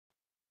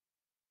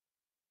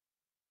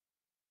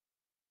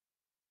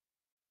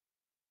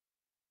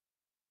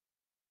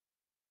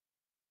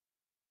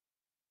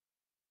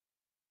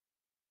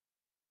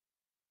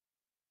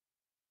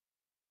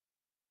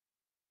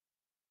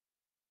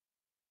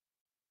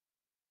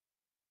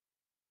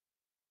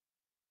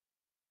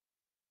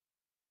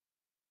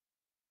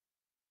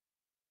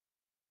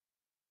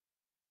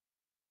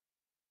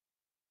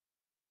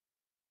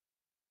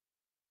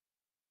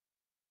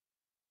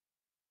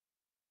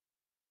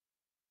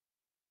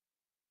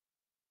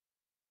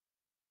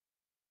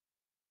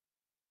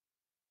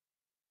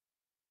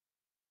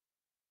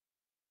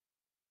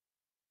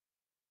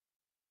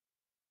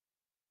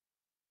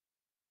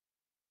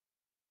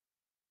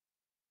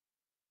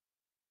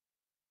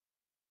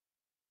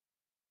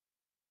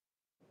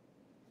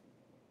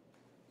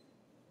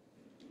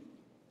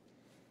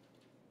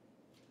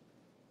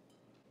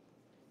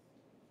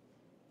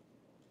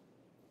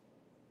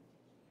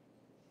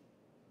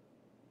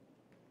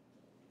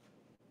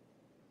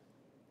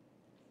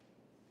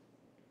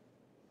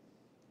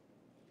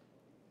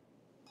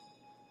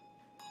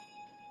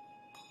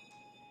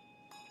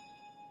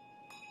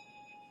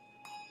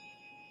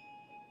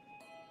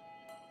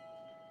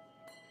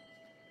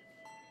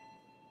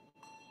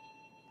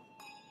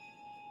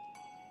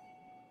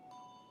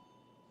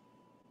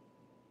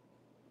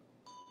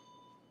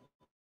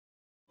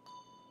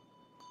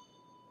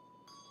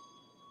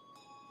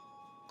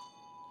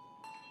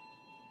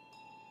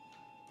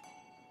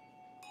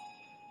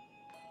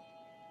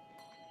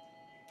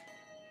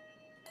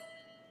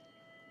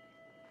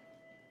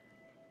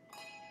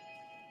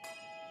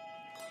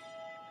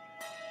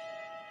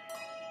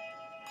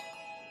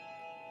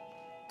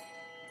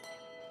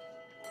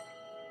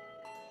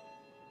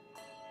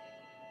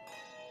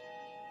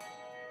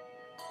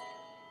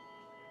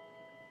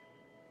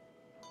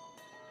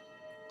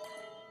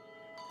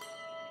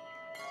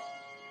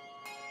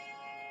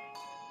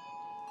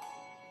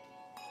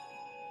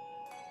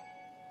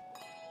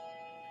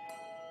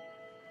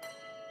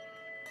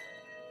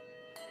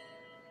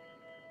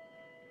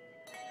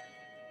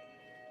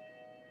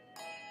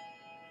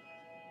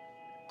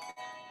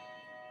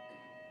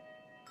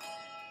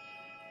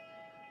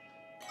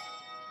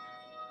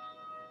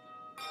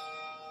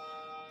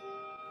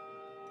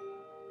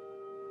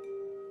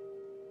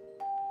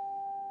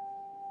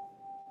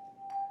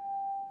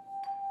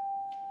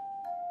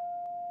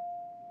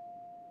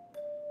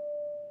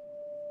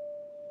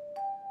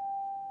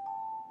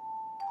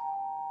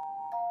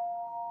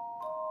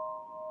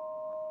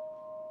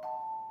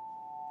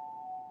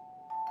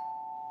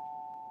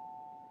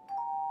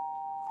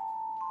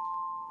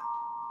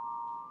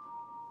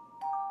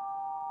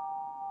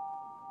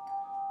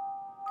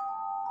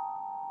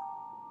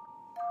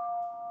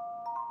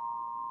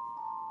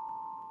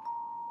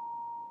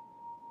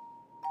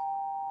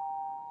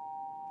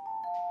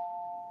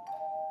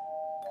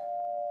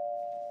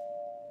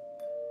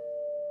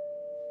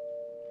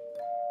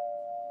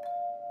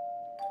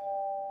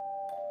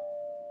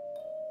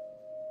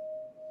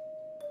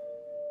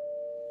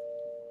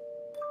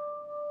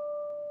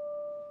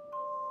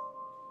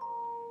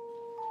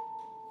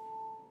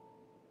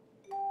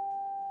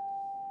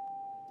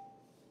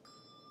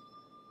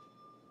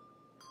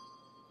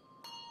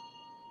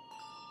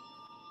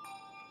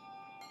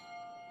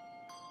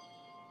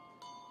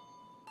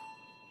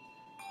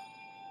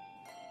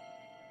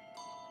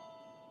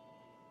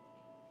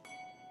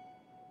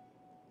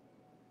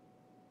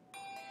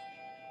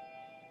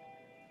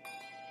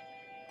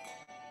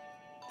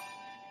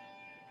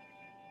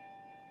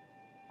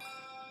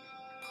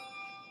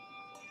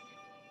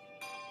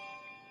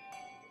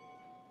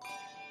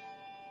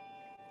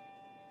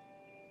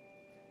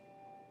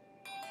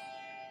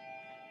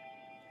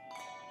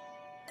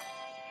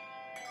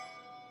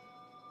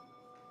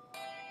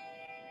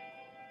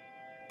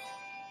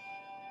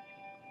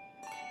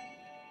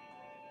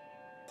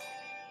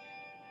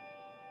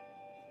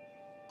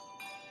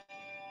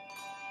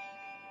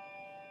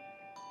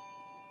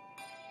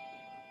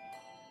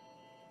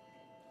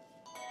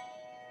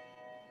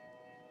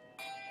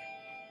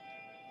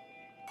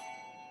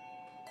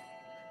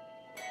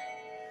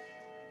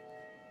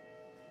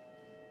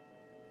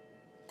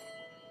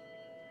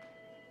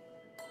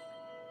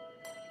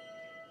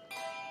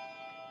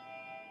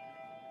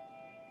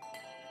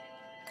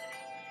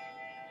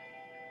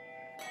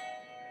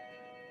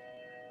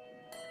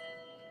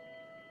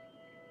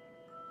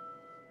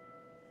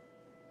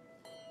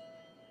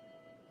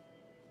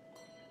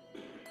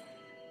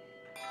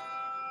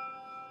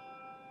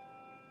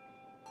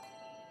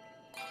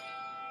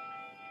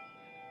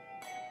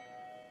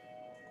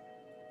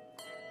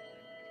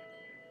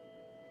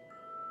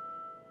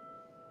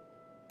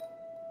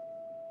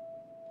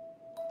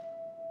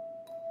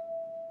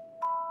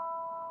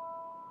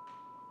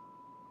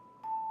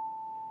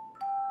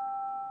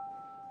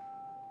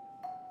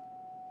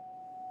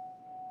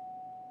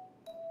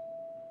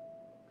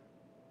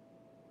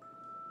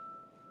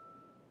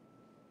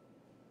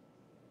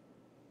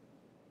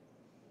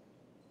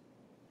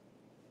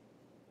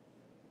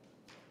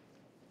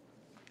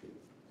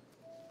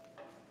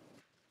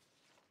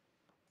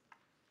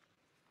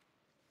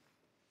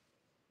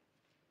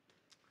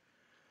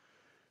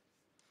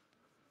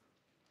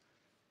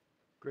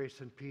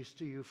Grace and peace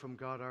to you from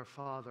God our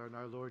Father and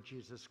our Lord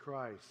Jesus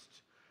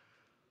Christ.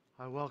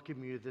 I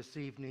welcome you this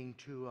evening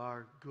to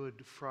our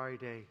Good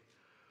Friday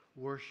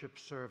worship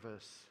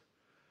service.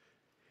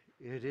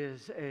 It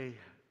is a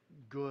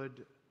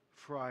Good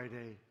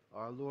Friday.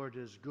 Our Lord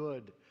is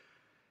good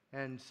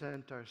and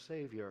sent our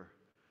Savior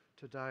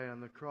to die on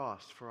the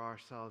cross for our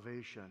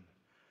salvation.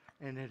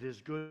 And it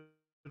is good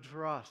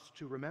for us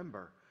to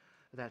remember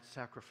that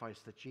sacrifice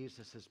that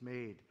Jesus has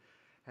made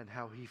and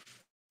how he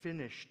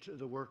finished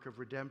the work of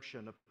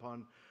redemption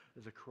upon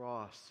the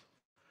cross.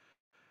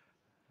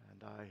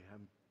 And I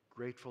am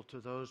grateful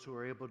to those who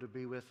are able to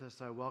be with us.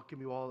 I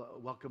welcome you all,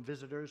 welcome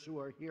visitors who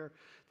are here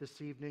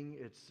this evening.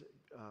 It's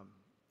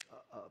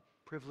a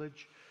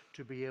privilege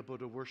to be able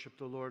to worship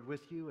the Lord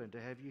with you and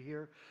to have you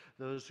here.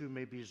 Those who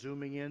may be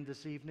Zooming in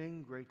this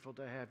evening, grateful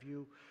to have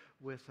you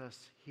with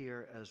us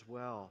here as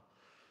well.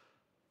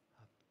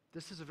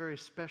 This is a very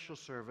special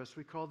service.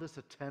 We call this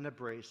a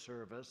Tenebrae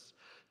service.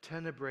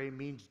 Tenebrae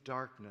means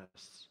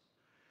darkness.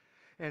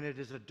 And it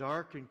is a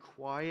dark and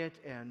quiet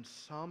and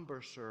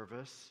somber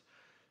service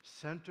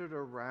centered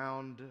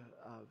around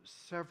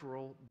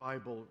several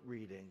Bible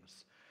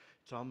readings.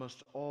 It's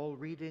almost all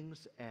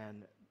readings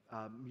and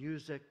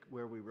music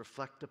where we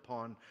reflect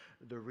upon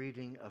the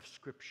reading of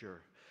Scripture.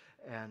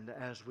 And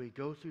as we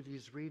go through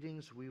these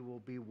readings, we will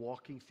be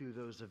walking through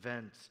those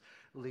events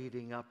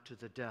leading up to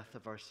the death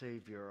of our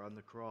Savior on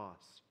the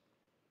cross.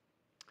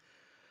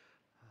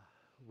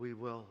 We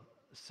will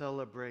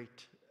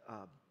celebrate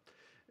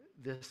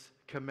this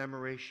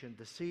commemoration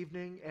this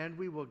evening, and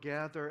we will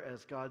gather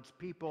as God's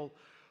people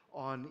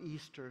on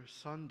Easter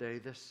Sunday.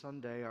 This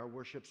Sunday, our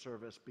worship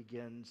service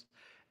begins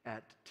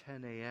at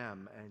 10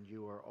 a.m., and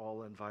you are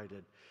all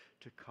invited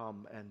to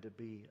come and to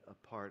be a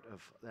part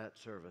of that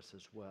service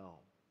as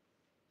well.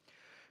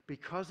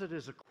 Because it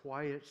is a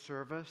quiet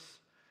service,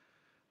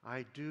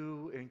 I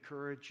do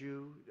encourage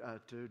you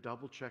to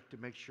double check to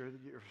make sure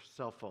that your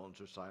cell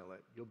phones are silent.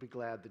 You'll be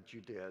glad that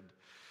you did.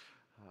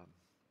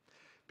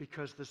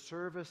 Because the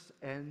service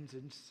ends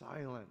in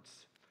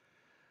silence.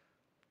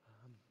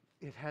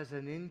 It has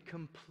an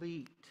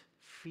incomplete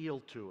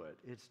feel to it.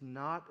 It's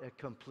not a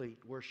complete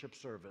worship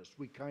service.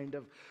 We kind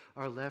of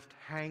are left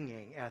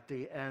hanging at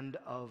the end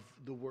of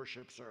the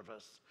worship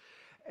service.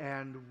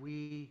 And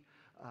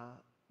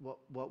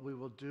what we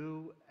will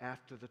do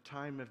after the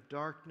time of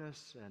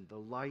darkness and the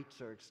lights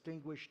are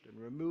extinguished and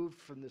removed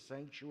from the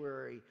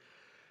sanctuary,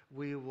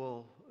 we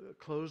will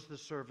close the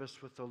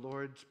service with the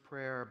Lord's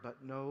Prayer, but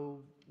no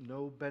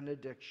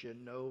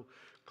benediction, no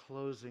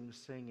closing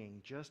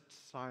singing, just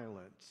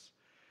silence.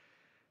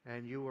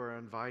 And you are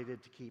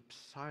invited to keep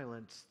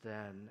silence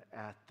then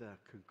at the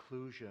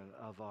conclusion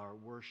of our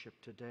worship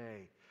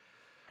today.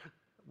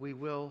 We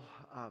will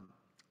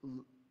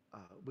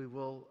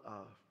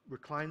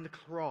recline the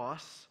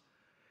cross,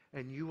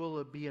 and you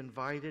will be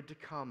invited to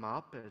come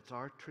up. It's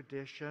our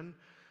tradition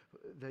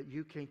that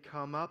you can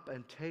come up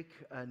and take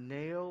a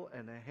nail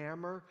and a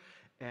hammer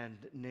and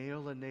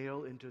nail a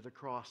nail into the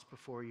cross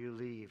before you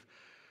leave.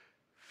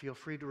 Feel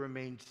free to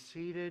remain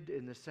seated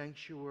in the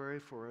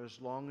sanctuary for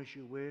as long as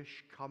you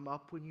wish. Come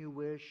up when you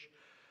wish,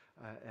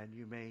 and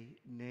you may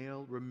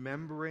nail,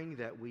 remembering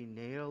that we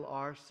nail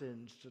our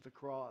sins to the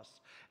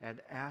cross, and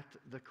at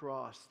the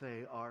cross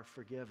they are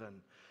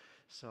forgiven.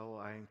 So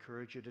I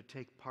encourage you to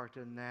take part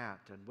in that.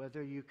 And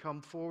whether you come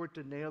forward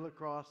to nail a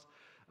cross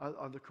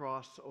on the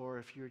cross, or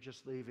if you're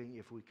just leaving,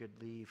 if we could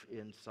leave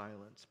in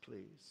silence,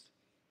 please.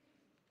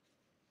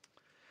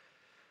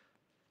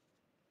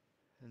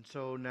 And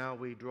so now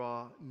we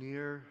draw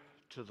near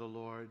to the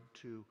Lord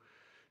to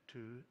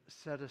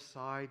set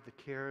aside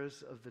the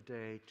cares of the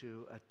day,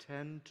 to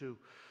attend to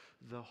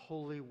the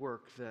holy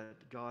work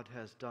that God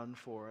has done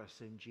for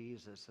us in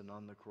Jesus and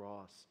on the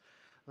cross.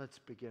 Let's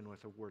begin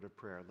with a word of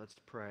prayer. Let's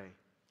pray.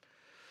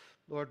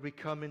 Lord, we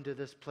come into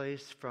this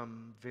place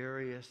from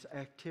various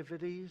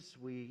activities.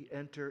 We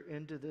enter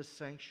into this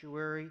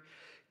sanctuary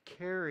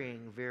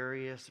carrying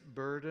various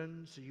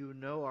burdens. You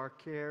know our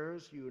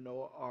cares. You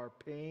know our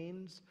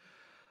pains.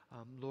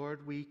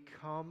 Lord, we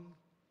come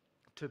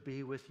to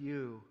be with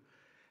you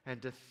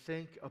and to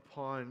think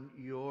upon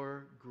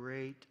your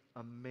great,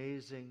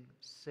 amazing,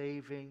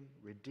 saving,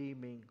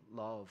 redeeming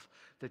love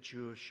that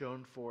you have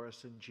shown for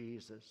us in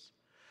Jesus.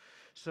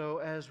 So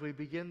as we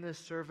begin this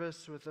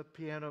service with a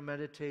piano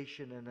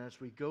meditation and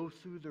as we go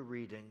through the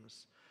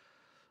readings,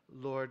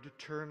 Lord,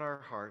 turn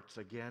our hearts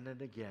again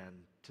and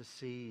again to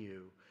see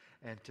you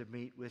and to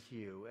meet with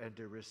you and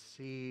to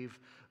receive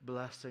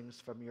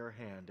blessings from your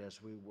hand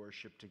as we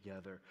worship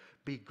together.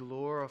 Be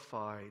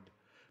glorified,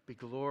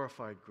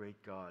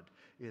 great God,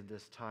 in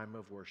this time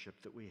of worship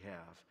that we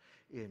have.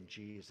 In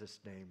Jesus'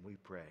 name we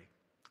pray.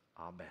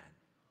 Amen.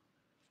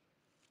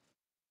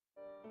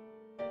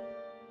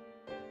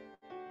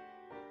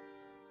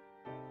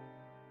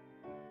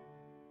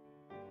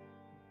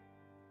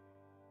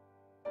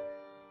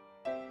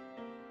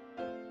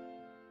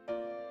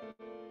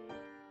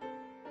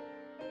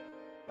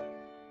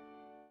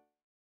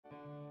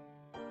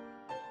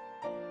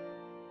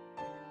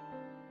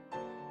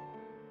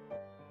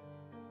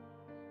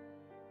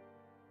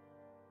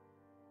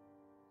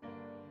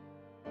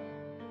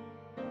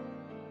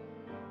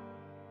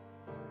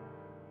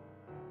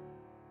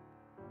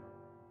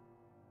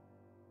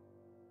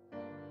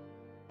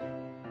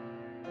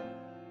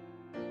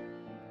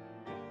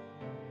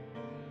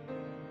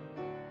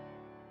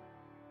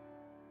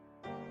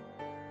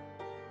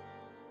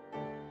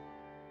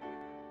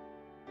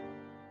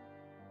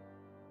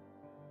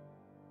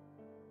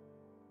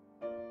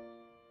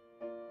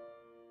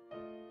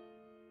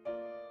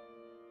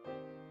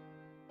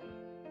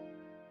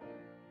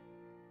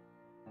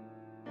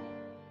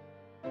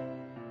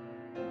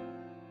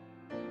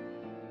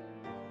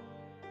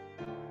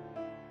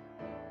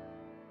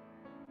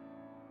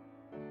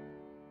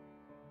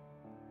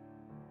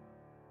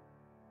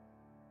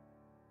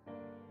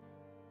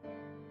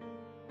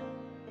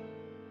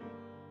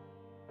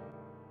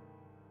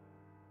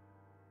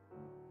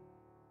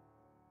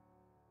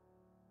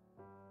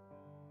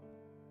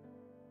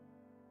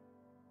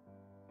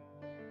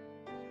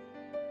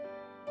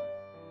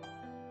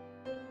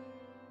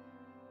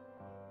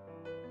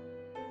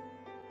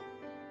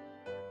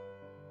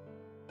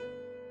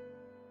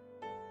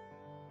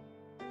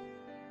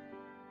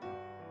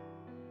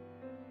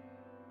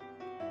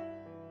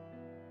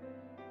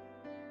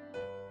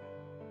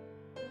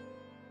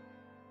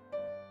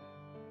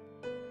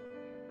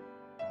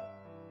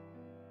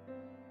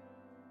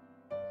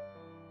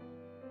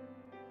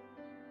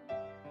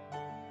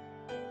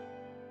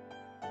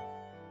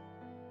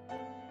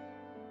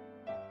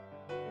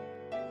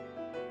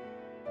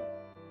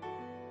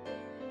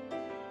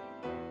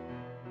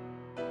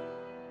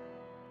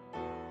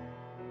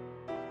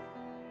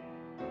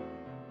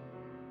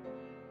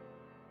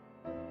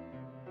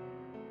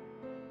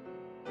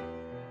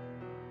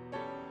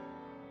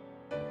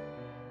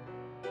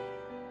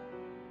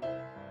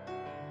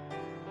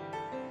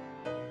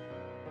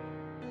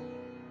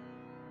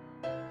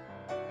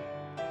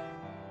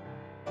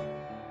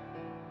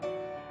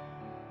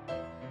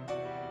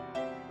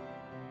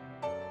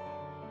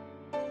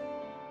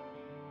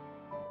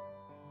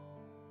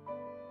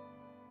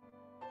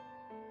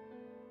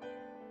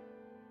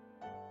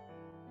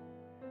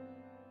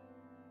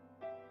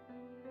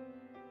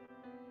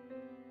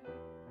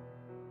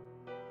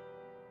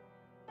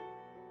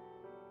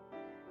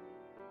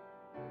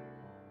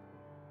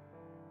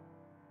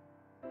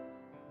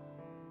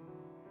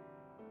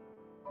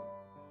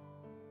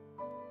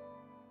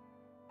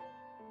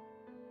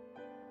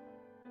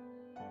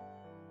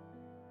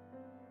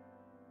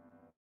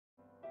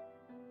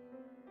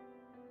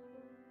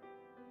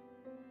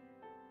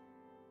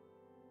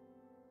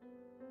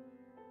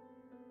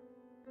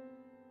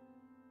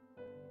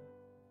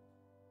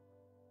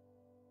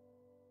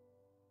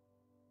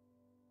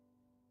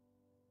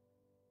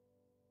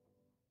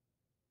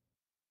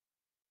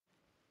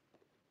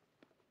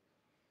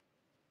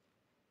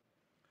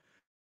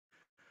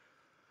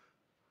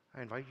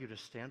 I invite you to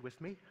stand with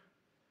me.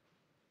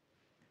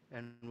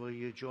 And will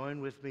you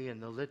join with me in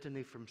the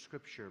litany from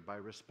Scripture by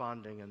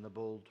responding in the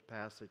bold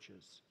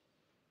passages?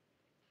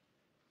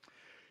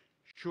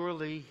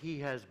 Surely he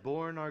has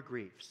borne our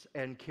griefs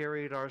and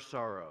carried our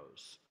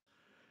sorrows.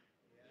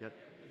 Yet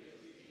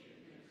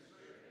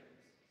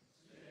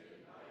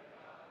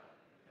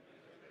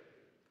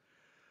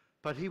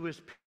but he was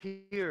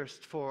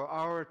pierced for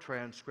our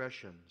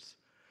transgressions.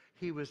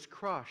 He was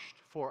crushed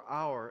for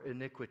our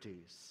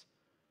iniquities.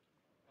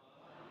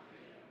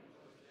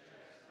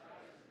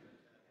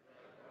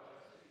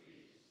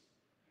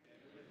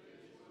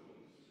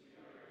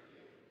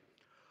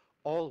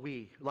 All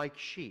we, like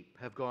sheep,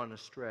 have gone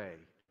astray.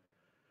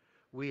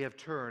 We have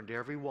turned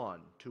every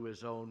one to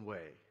his own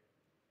way.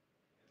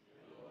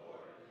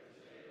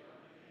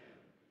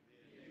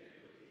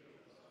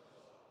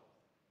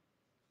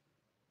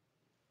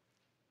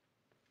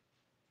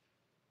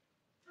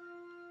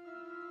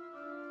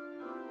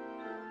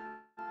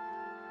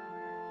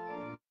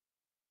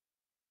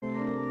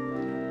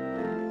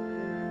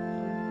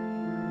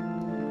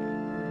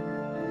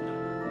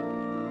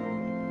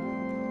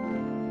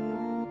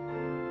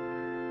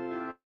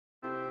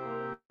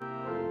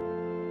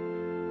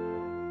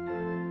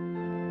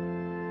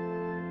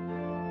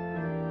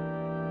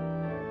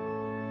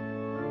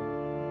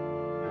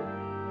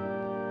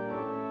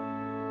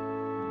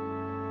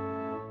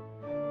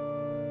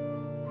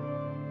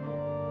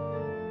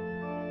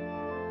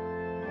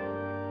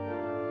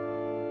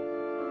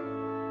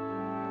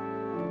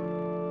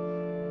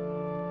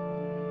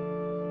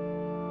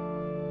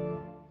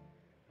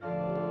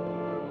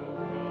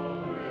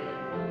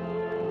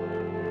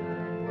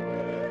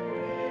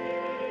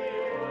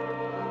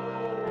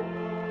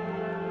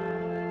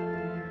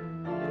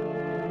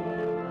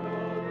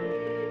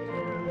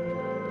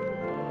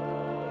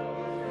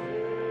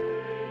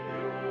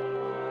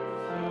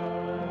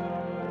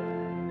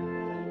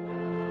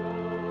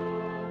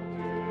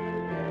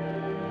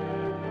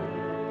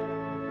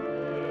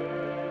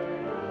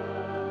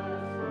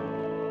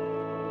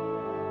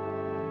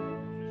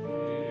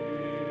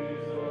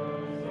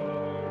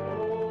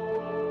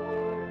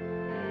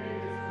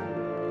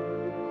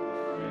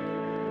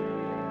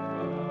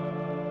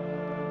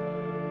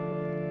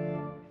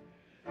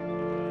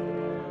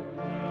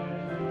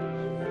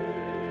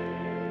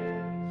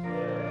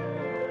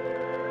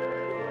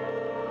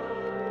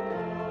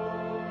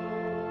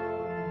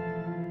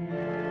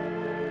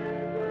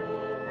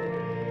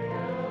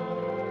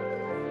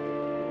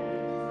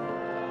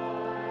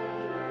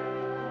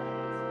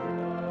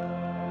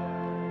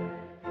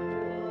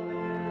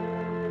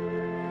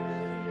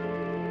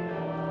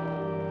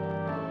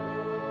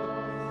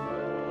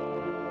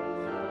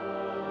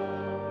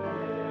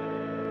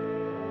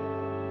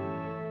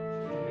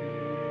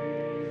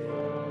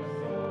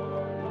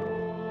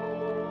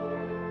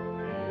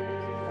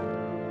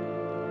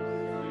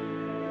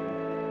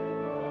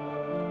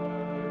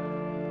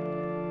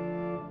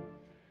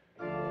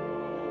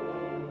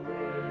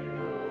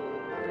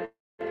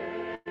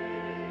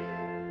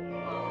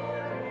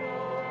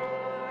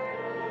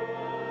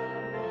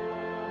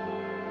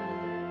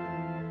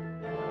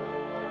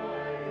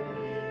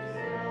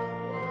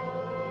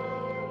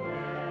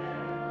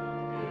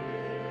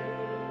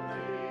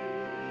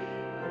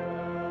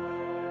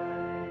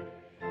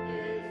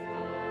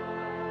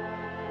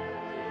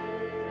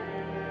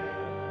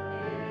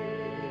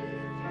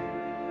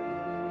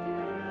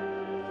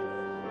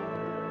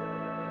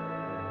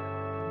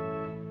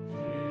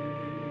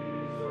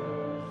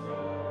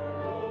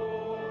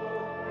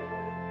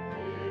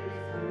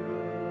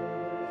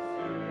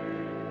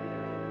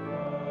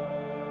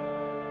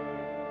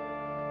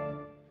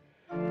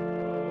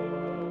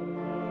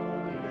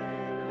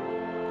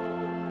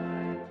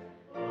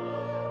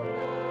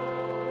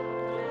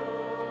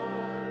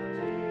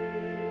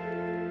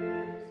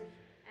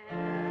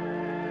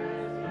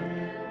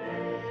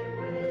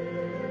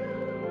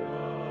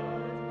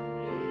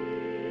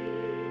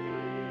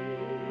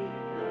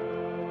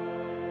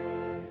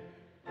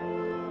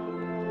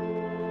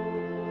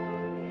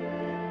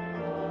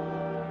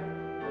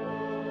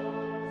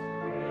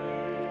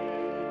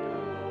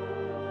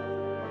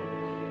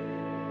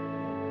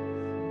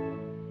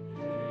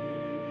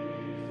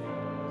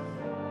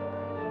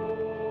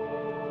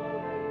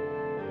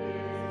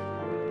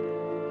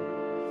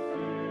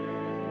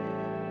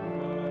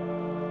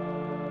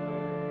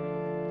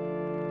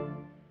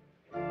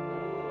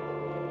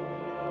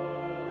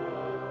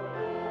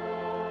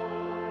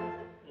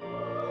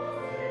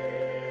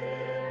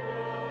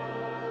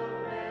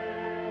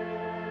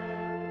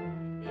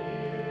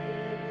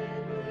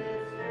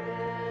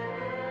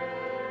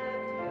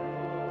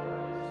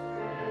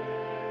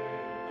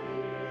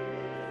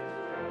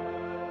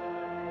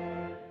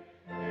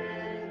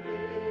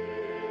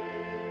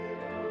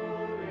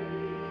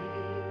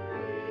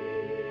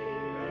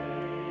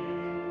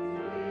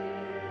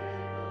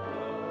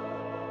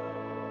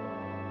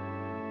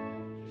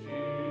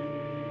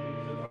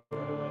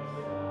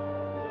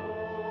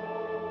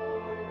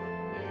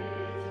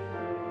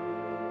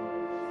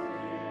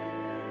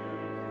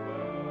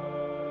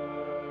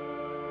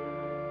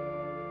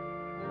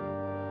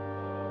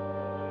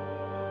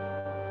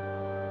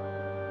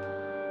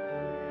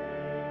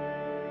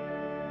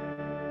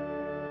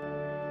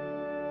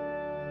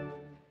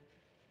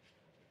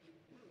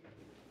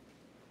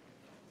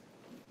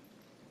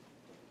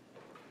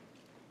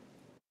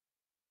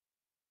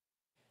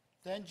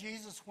 Then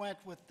Jesus went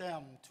with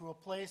them to a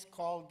place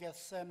called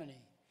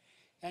Gethsemane,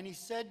 and he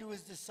said to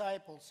his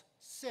disciples,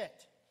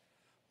 "Sit,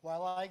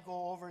 while I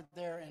go over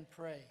there and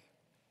pray."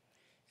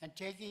 And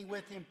taking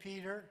with him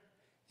Peter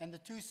and the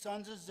two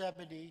sons of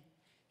Zebedee,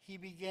 he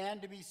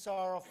began to be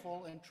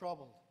sorrowful and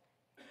troubled.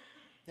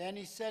 Then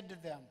he said to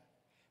them,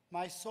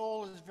 "My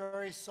soul is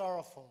very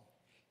sorrowful,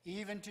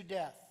 even to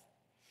death.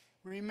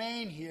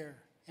 Remain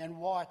here and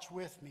watch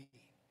with me."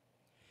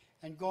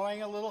 And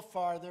going a little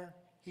farther,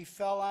 he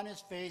fell on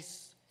his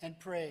face and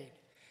prayed,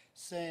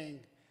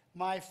 saying,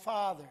 "My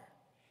Father,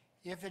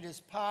 if it is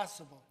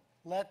possible,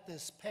 let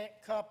this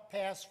cup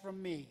pass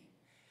from me.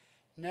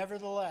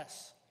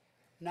 Nevertheless,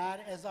 not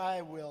as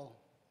I will,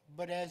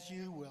 but as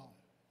you will."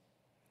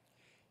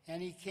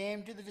 And he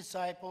came to the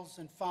disciples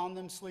and found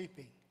them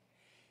sleeping.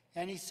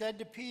 And he said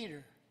to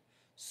Peter,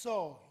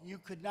 "So you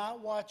could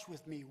not watch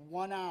with me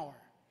 1 hour?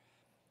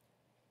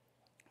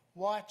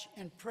 Watch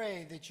and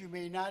pray that you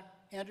may not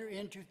enter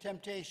into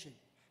temptation.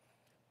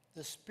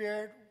 The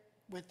spirit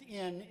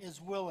within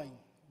is willing,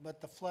 but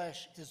the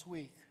flesh is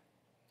weak."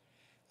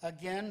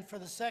 Again, for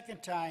the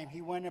second time,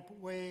 he went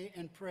away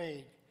and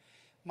prayed,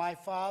 "My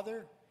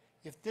Father,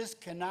 if this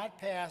cannot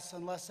pass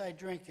unless I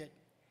drink it,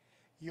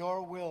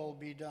 your will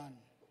be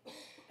done."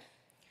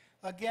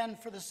 Again,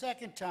 for the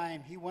second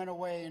time, he went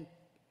away and,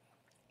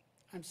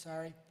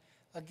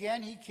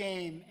 Again he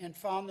came and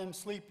found them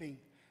sleeping,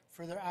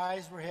 for their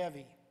eyes were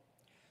heavy.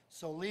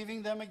 So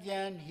leaving them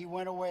again, he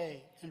went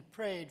away and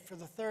prayed for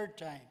the third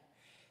time,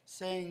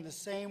 saying the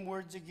same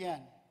words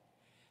again.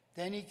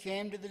 Then he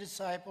came to the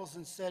disciples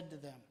and said to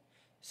them,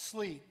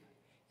 "Sleep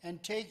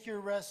and take your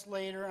rest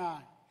later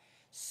on.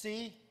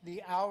 See,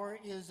 the hour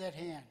is at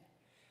hand.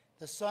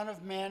 The Son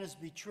of Man is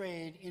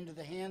betrayed into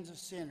the hands of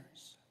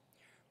sinners.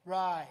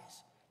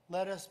 Rise,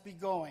 let us be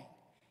going,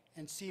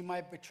 and see,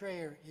 my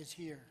betrayer is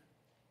here."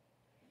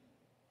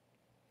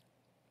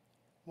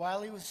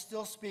 While he was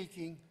still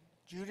speaking,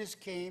 Judas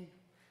came,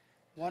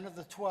 one of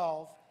the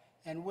 12,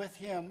 and with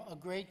him a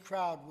great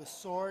crowd with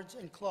swords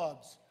and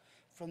clubs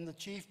from the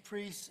chief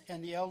priests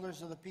and the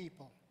elders of the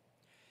people.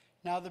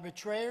 Now the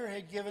betrayer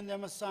had given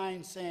them a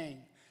sign,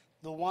 saying,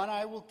 "The one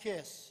I will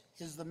kiss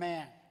is the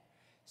man.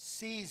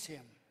 Seize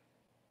him."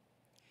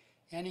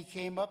 And he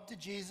came up to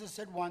Jesus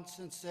at once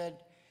and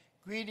said,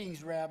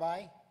 "Greetings,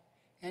 Rabbi,"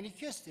 and he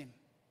kissed him.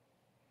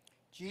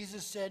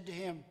 Jesus said to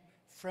him,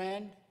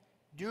 "Friend,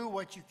 do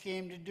what you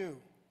came to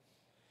do."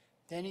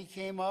 Then he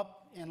came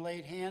up and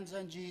laid hands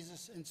on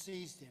Jesus and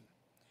seized him.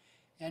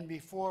 And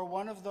before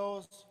one of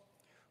those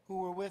who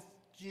were with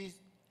Jesus,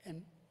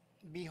 and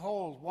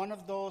behold, one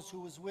of those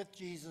who was with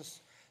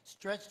Jesus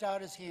stretched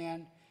out his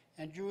hand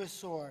and drew his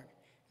sword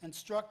and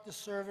struck the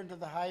servant of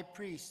the high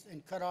priest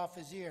and cut off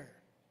his ear.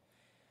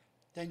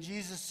 Then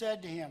Jesus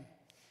said to him,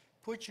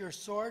 "Put your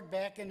sword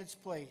back in its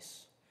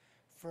place,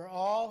 for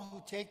all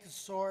who take the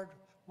sword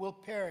will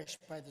perish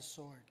by the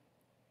sword.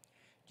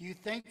 Do you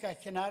think I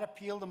cannot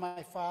appeal to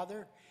my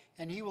Father,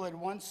 and he will at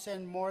once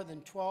send more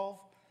than 12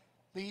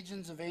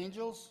 legions of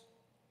angels?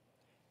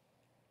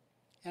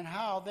 And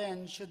how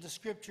then should the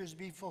scriptures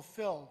be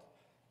fulfilled,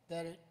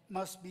 that it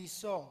must be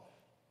so?"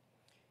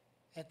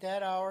 At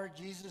that hour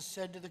Jesus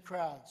said to the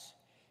crowds,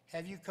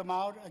 "Have you come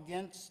out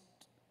against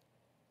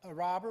a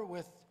robber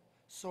with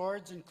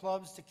swords and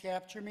clubs to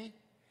capture me?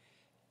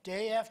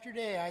 Day after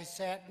day I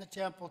sat in the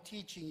temple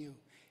teaching you,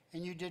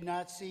 and you did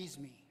not seize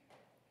me.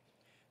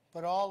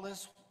 But all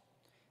this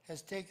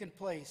has taken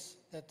place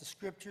that the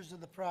scriptures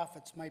of the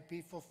prophets might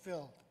be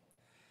fulfilled."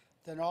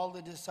 Then all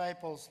the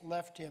disciples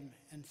left him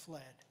and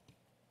fled.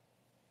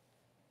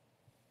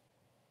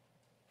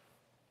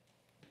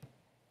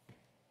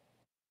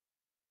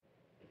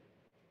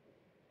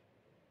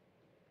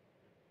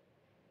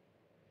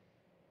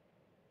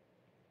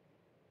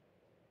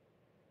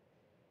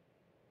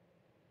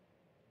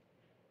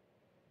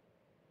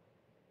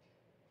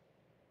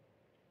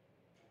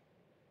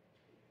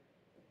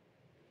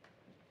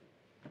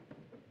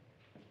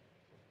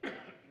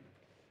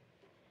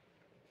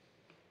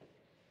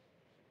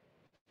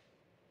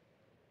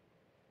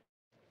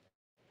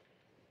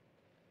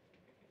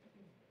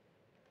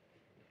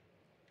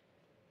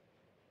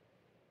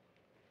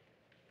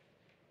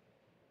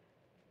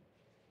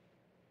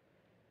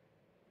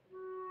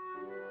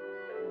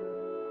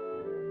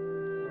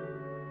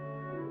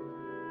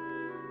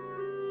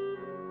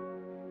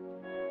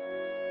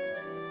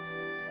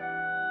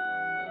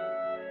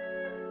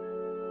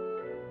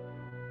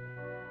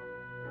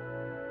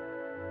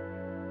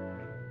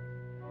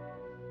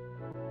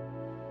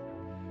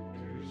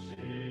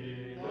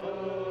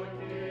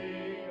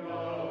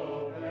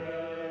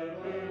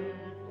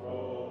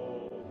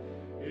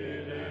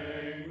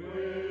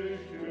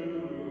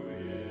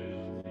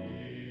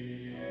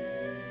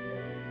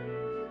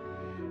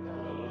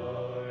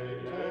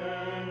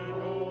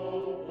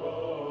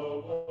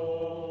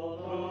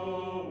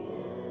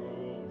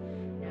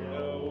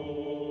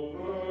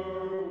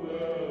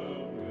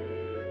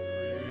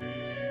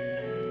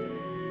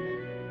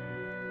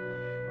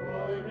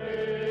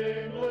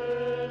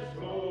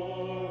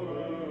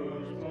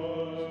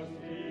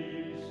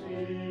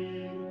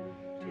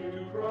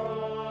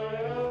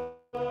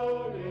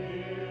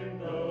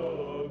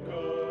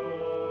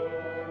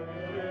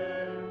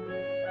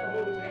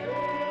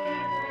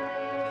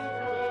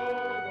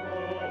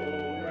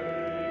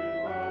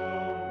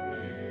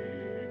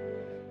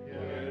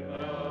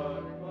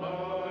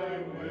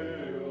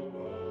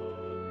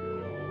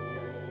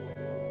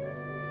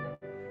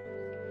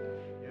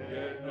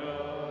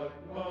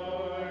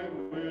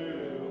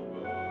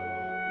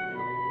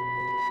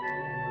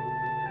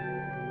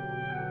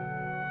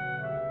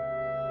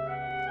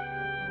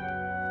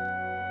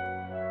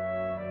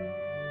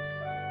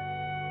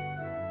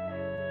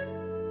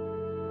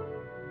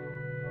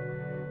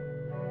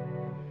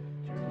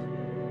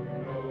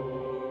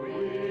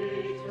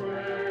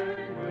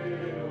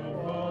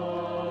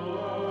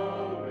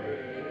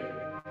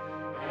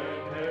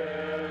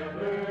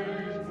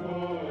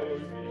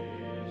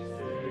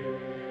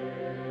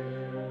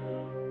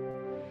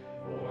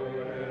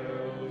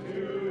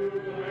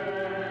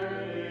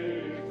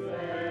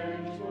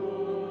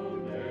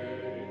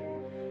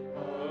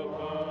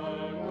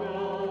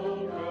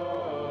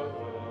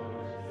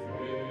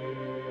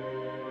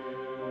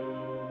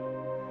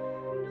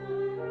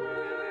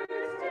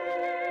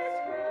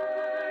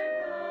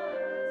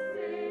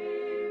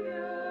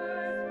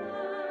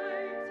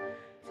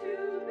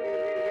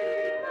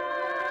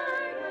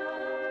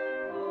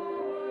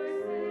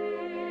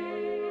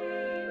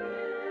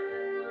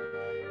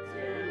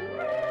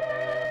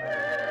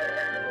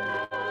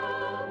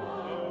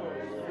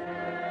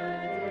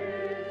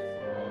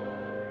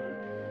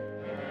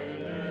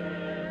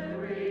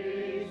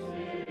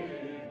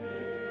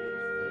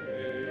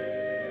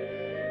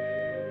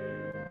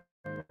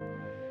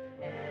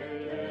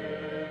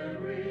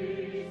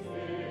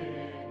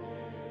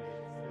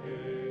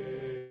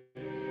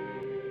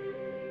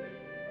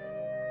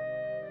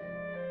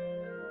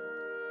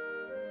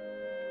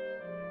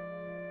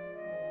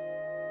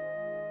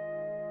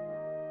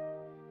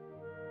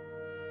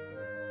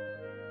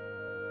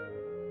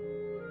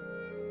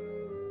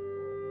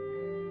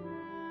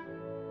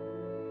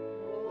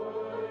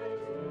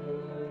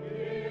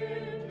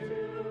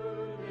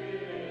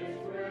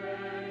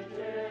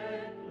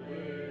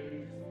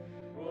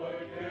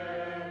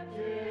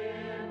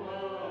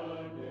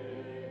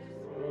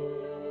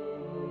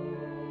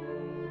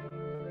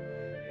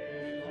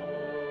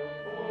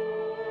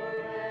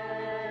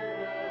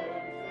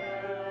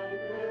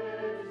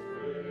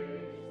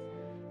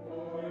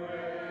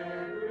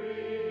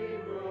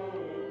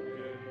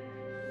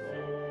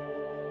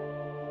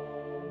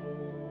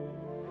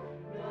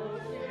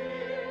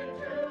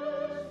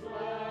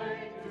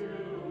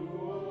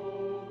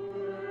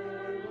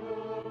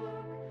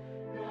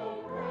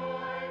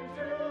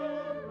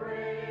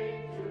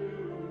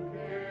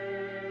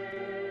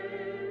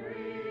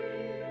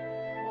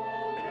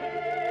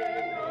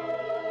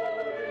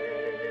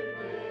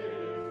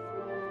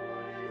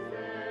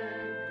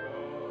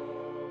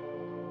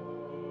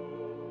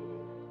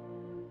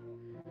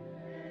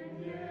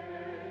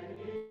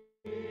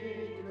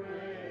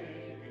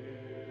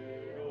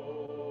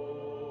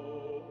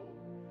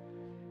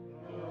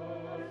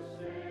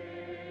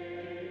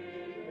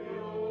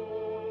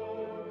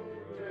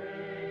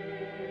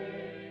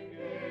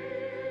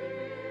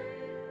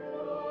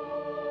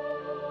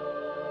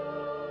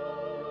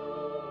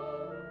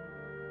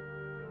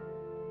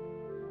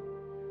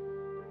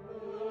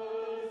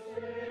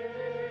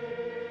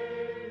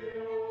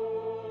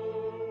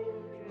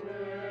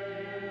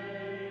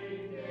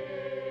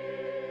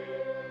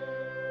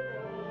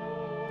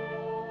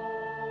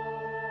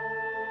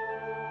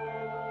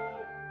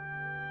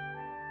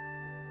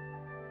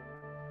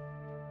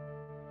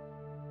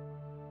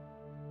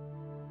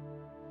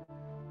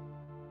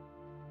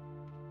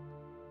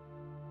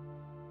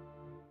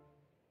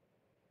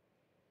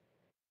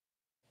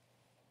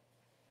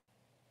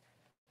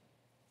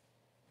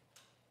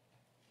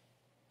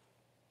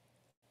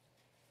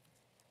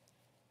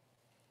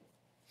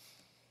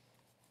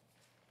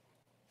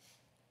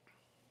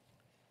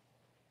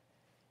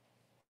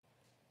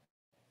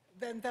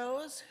 Then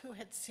those who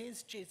had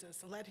seized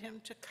Jesus led him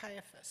to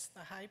Caiaphas,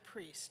 the high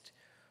priest,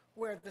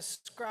 where the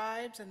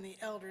scribes and the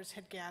elders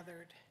had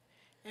gathered.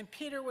 And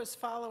Peter was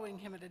following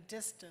him at a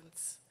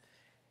distance,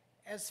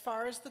 as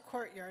far as the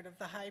courtyard of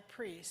the high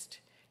priest.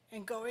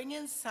 And going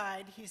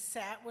inside, he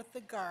sat with the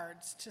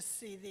guards to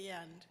see the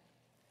end.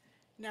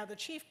 Now the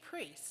chief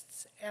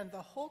priests and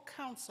the whole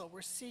council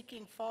were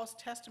seeking false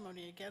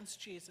testimony against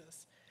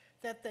Jesus,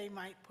 that they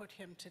might put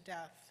him to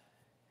death.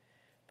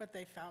 But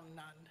they found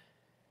none,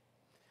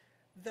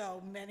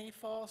 though many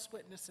false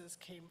witnesses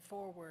came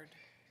forward.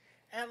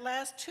 At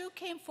last 2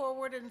 came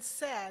forward and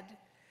said,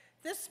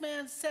 "This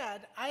man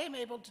said, 'I am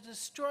able to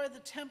destroy the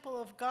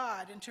temple of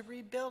God and to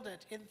rebuild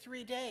it in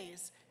 3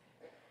 days.'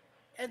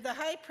 And the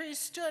high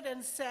priest stood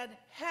and said,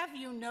 'Have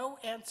you no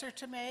answer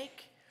to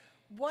make?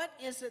 What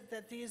is it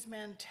that these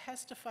men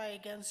testify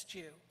against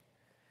you?'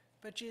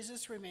 But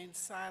Jesus remained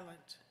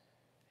silent.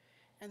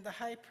 And the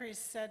high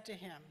priest said to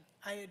him,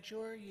 'I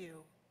adjure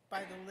you,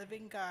 by the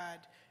living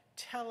God,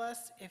 tell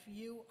us if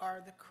you are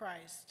the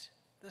Christ,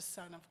 the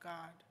Son of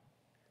God.'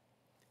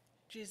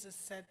 Jesus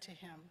said to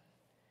him,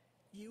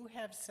 'You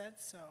have said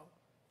so.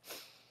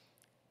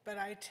 But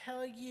I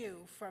tell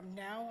you, from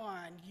now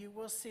on, you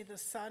will see the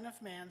Son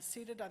of Man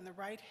seated on the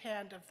right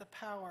hand of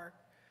power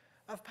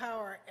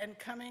and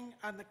coming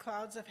on the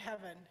clouds of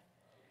heaven.'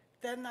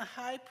 Then the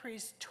high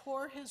priest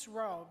tore his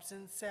robes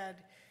and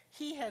said,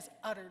 'He has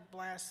uttered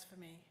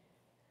blasphemy.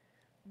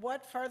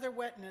 What further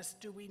witness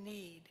do we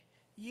need?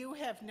 You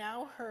have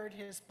now heard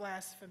his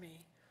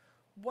blasphemy.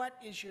 What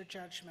is your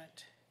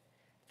judgment?'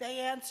 They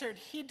answered,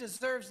 'He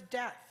deserves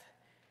death.'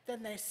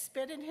 Then they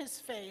spit in his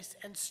face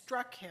and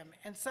struck him,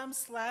 and some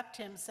slapped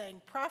him,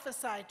 saying,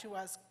 'Prophesy to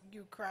us,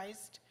 you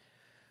Christ.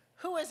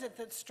 Who is it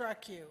that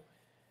struck you?'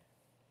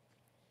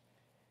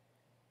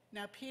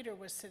 Now Peter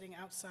was sitting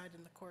outside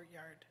in the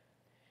courtyard,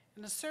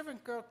 and a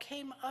servant girl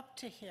came up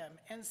to him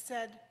and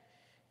said,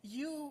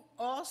 'You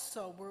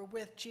also were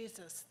with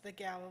Jesus the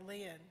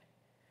Galilean.'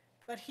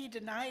 But he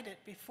denied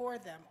it before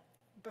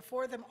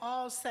them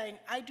all, saying,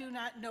 'I do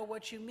not know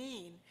what you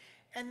mean.'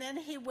 And then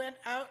he went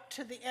out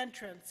to the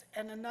entrance,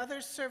 and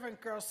another servant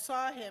girl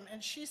saw him,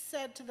 and she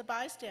said to the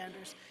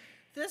bystanders,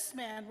 'This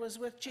man was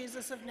with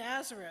Jesus of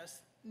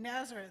Nazareth.'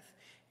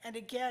 And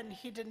again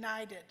he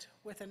denied it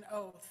with an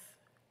oath,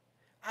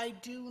 'I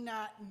do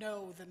not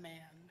know the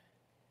man.'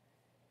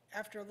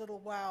 After a little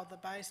while, the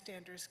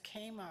bystanders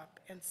came up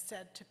and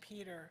said to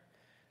Peter,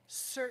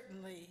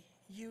 'Certainly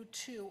you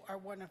too are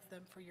one of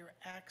them, for your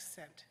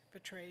accent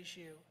betrays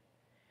you.'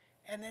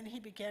 And then he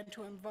began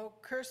to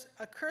invoke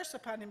a curse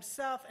upon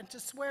himself and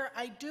to swear,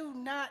 'I do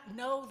not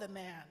know the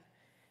man.'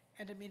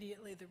 And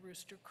immediately the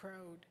rooster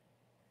crowed.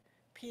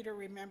 Peter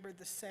remembered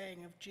the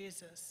saying of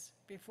Jesus,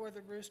 'Before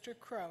the rooster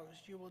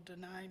crows, you will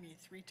deny me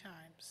 3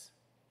 times.'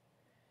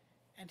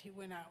 And he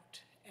went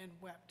out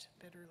and wept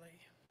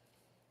bitterly."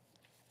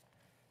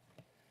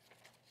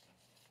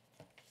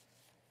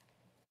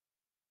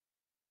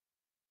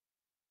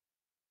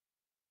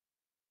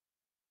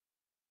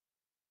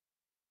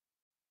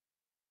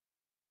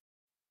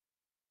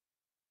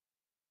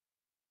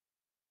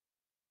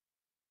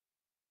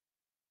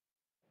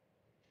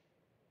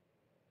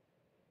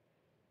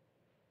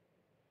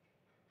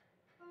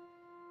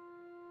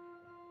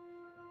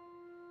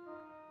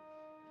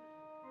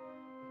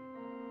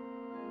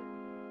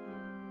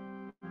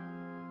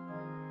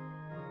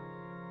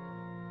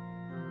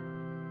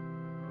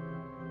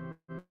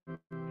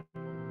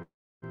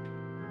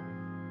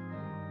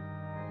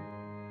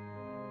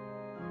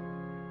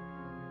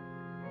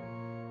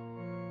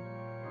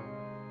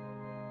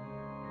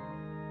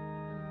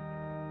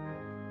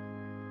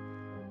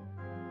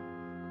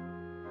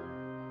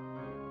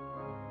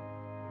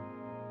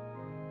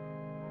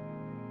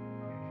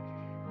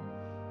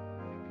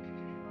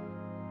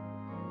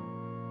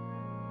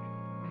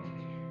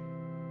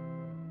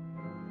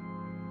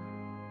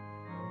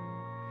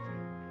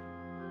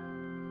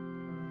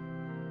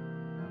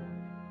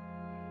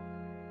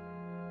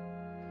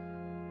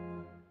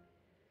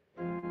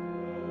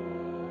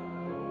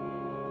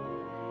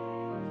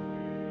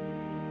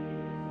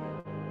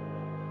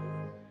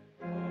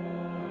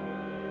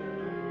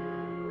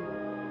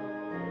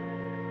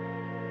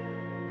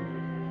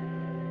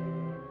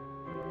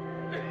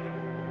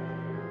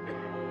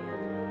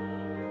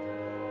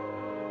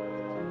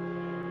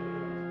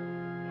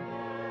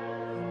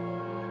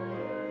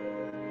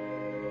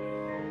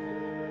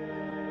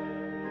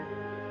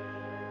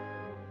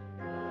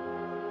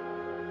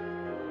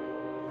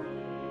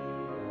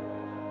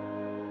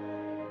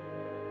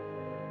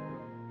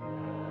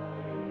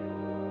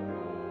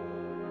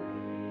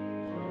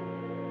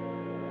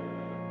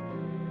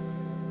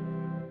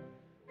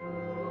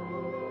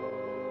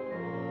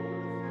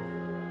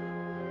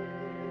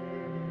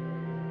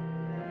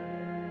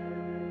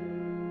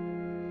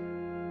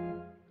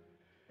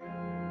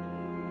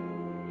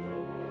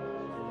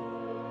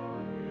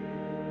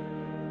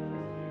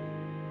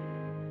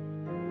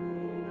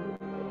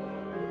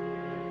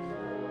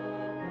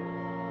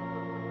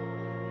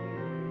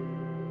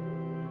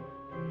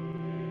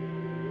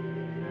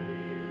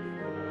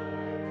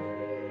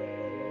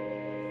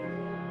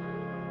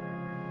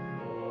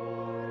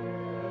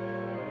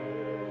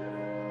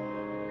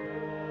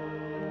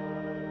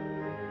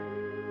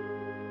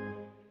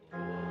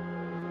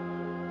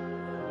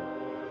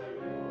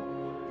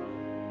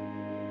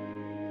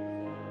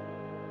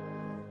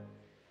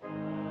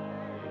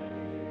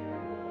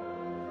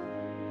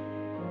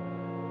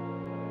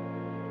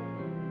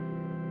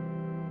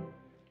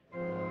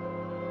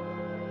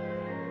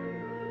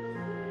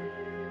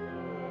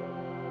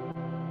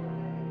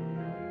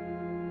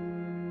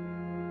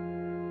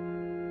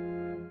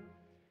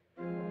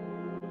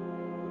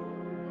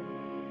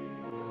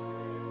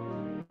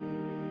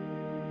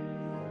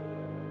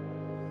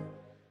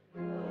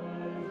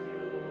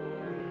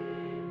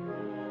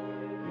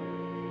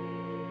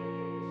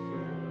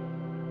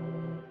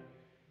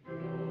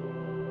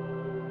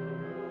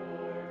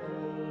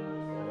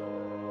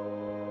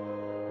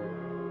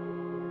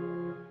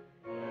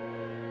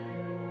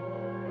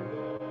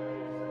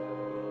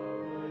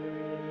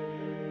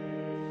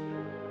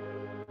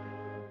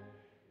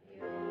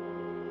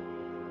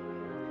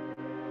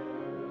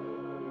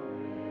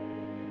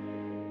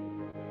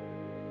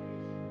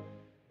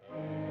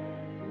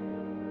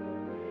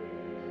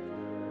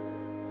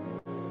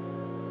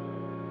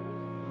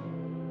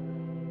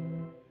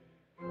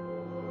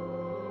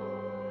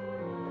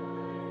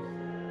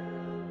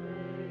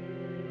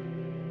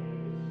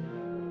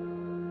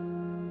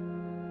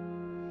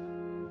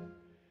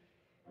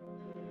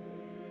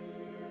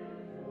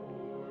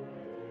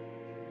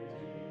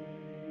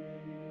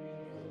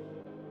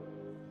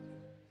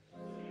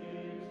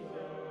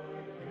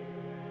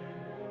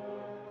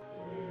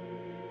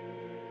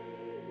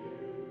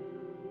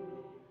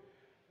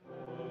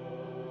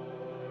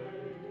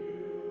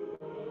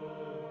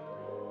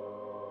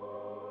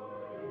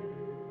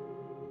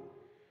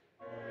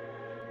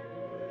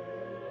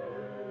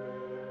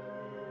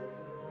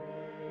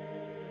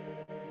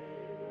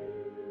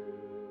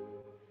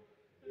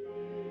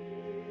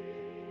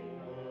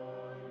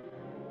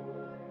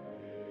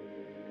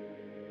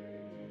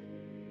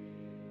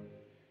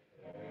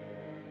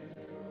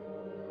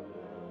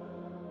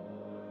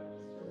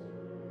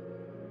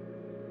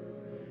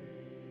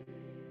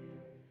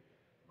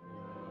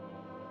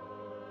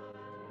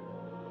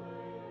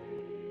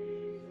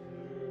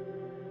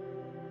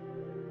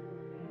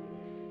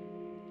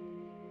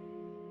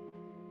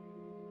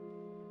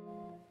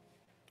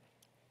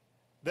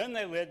 Then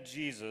they led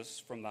Jesus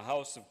from the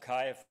house of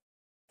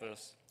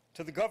Caiaphas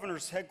to the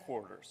governor's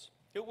headquarters.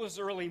 It was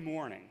early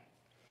morning.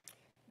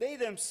 They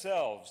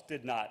themselves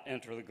did not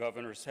enter the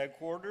governor's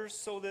headquarters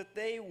so that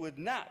they would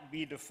not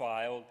be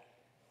defiled,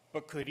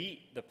 but could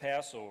eat the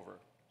Passover.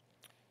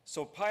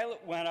 So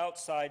Pilate went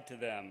outside to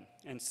them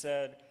and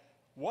said,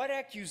 "What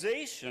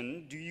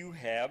accusation do you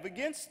have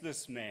against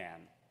this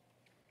man?"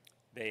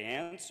 They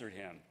answered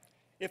him,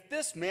 "If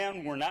this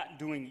man were not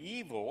doing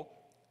evil,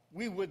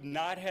 we would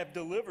not have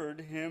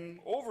delivered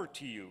him over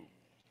to you."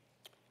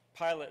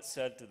 Pilate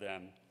said to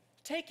them,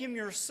 "Take him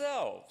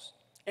yourselves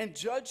and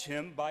judge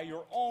him by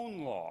your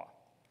own law."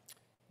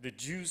 The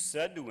Jews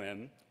said to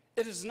him,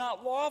 "It is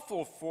not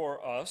lawful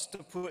for us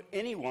to put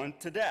anyone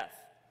to death."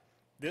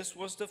 This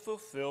was to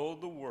fulfill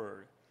the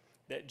word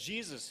that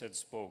Jesus had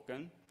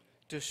spoken,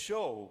 to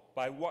show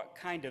by what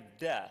kind of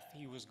death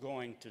he was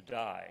going to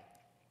die.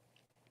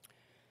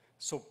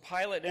 So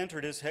Pilate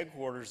entered his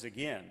headquarters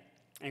again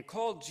and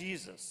called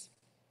Jesus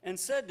and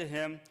said to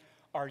him,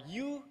 "Are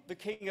you the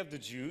king of the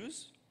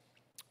Jews?"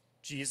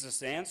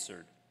 Jesus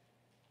answered,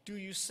 "Do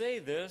you say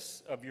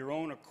this of your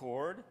own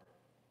accord,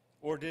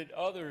 or did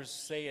others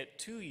say it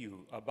to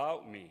you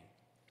about me?"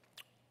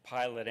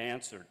 Pilate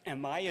answered,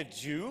 "Am I a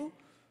Jew?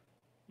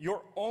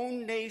 Your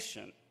own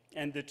nation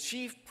and the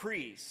chief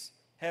priests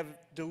have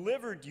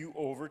delivered you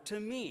over to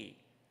me.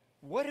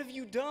 What have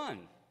you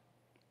done?"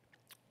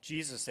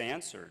 Jesus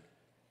answered,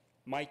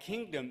 "My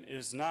kingdom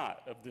is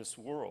not of this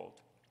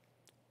world.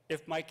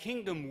 If my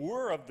kingdom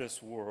were of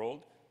this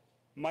world,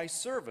 my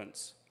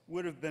servants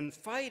would have been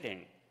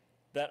fighting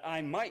that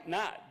I might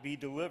not be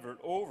delivered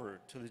over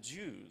to the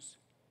Jews.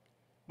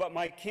 But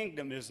my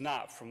kingdom is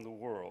not from the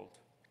world."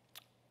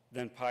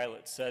 Then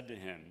Pilate said to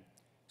him,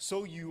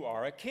 "So you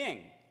are a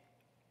king?"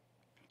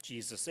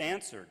 Jesus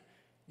answered,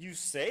 "You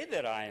say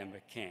that I am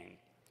a king.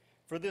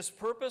 For this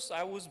purpose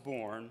I was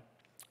born,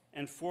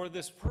 and for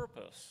this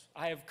purpose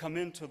I have come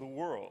into the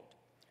world,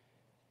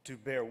 to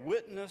bear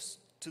witness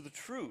to the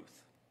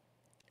truth.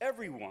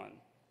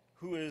 Everyone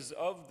who is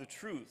of the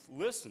truth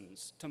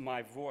listens to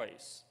my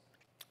voice."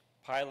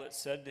 Pilate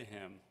said to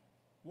him,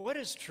 "What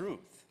is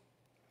truth?"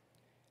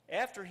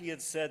 After he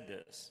had said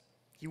this,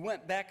 he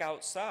went back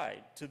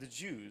outside to the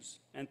Jews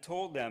and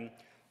told them,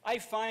 "I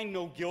find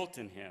no guilt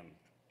in him.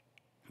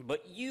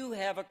 But you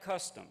have a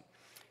custom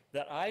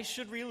that I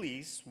should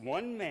release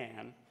one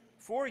man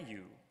for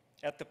you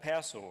at the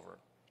Passover.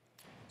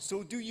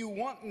 So do you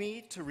want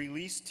me to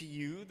release to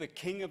you the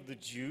King of the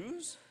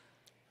Jews?"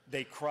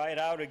 They cried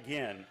out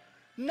again,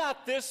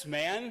 "Not this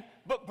man,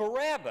 but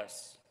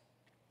Barabbas."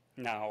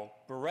 Now,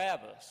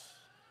 Barabbas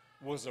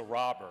was a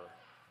robber.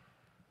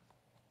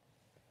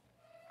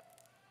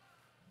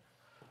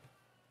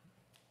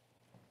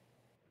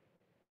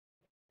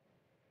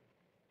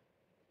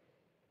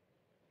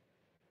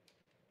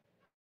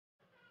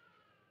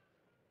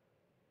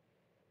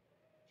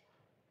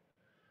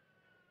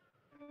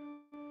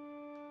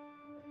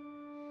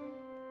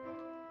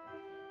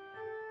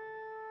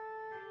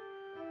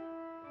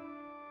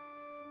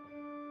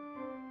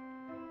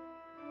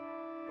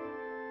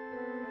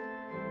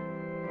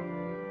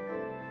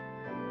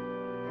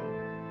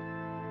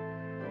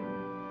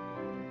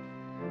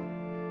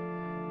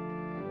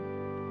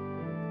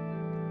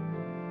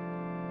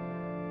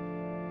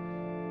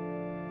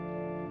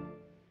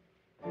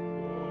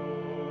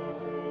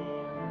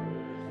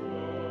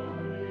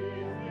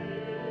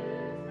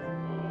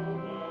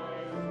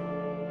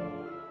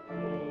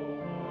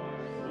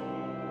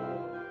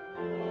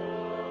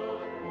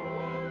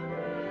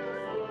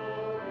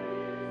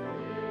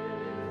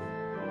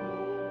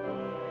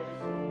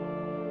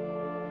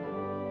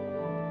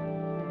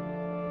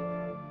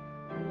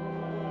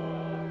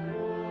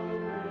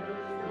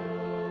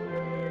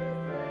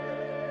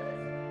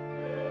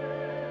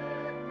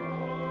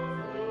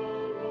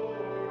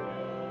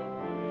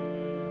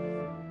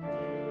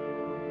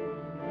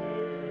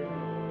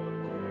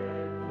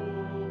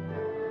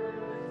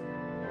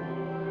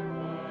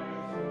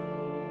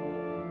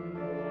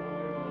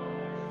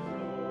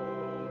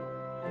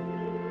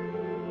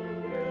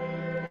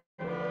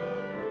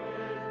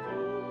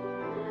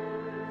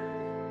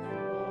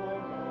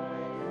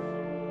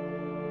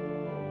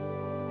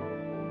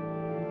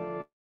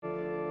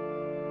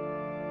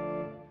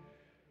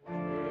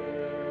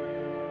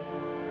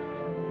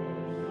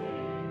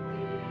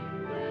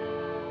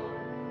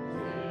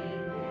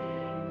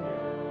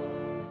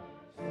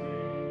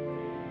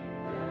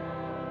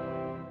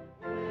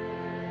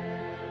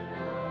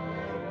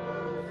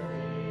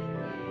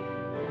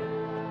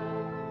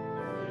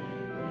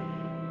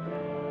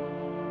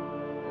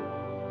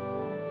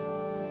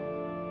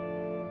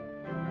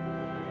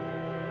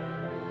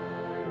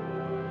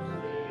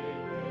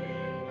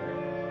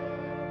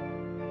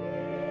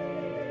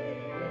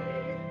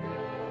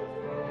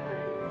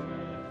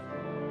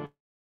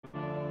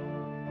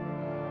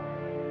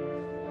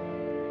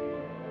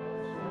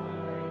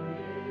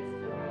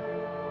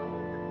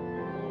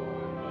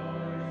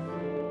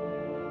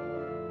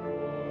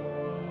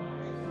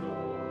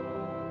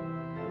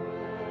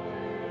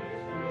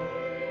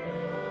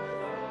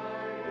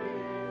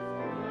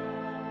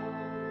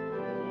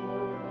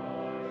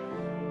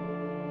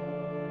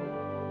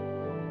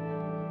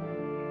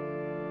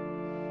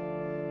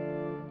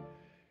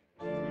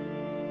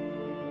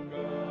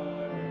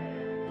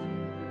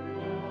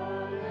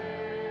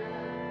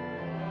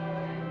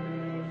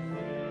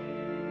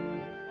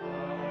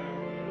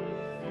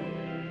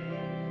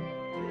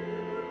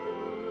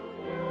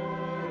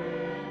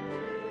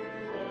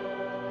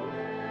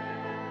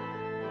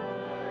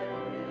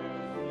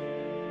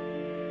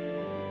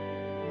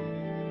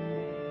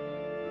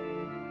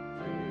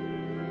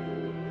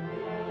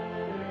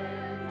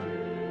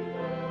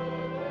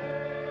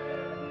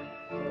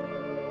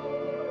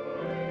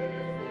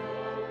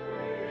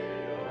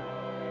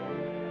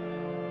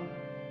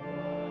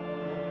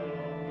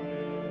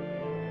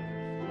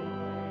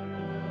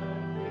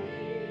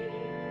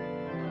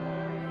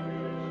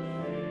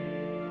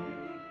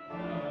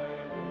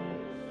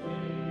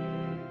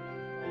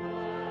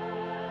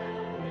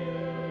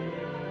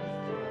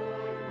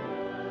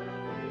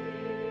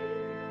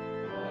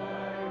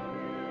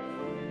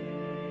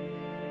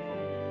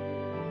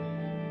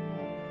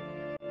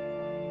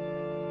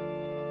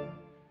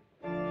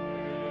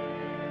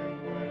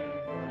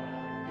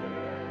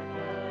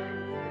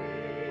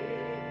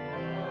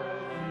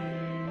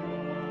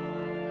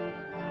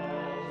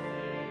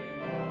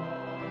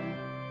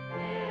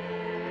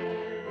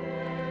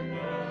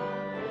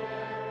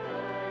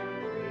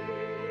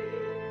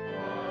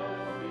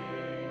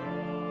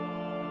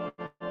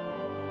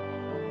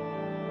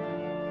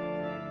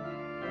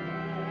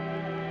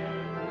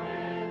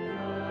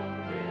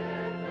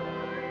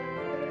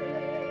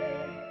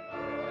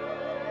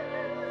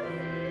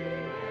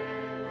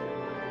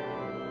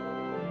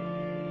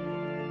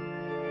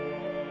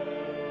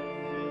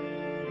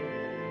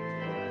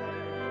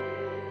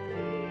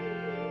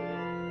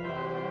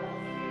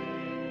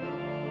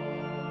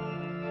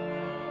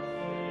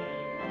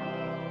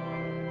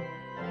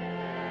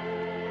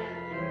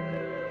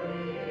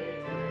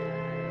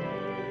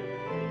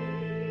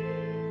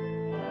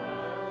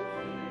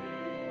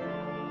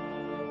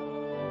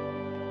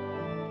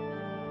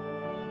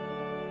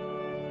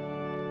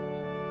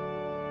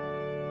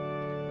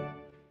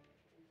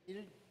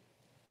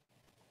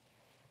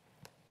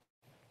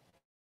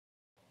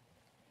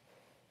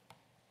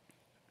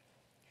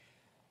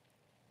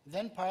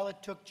 Then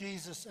Pilate took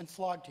Jesus and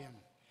flogged him,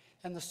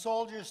 and the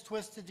soldiers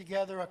twisted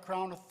together a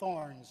crown of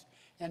thorns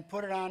and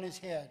put it on his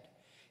head,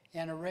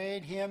 and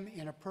arrayed him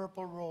in a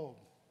purple robe.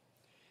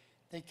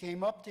 They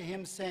came up to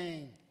him,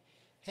 saying,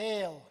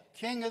 "Hail,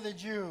 King of the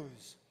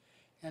Jews!"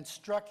 and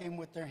struck him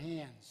with their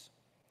hands.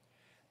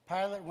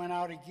 Pilate went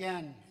out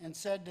again and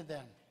said to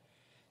them,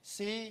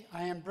 "See,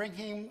 I am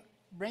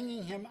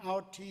bringing him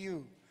out to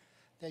you,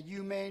 that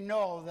you may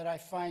know that I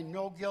find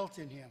no guilt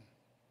in him."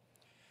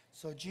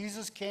 So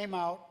Jesus came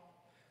out,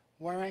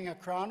 wearing a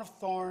crown of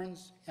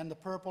thorns and the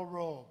purple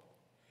robe.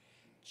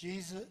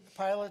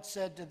 Pilate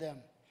said to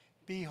them,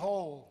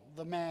 "Behold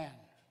the man."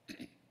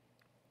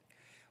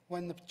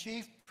 When the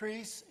chief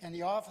priests and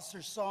the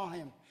officers saw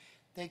him,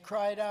 they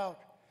cried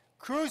out,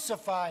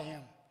 "Crucify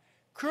him!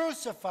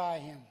 Crucify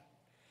him!"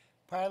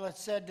 Pilate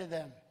said to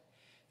them,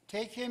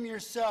 "Take him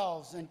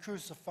yourselves and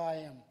crucify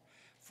him,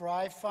 for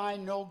I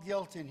find no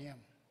guilt in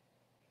him."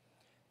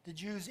 The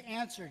Jews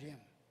answered him,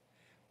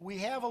 "We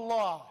have a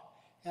law,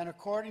 and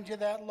according to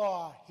that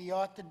law he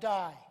ought to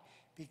die,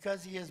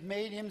 because he has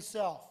made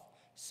himself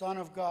Son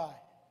of God."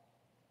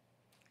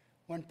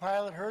 When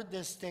Pilate heard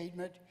this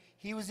statement,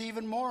 he was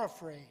even more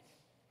afraid.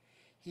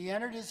 He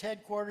entered his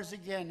headquarters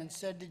again and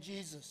said to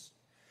Jesus,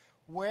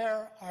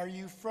 "Where are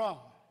you from?"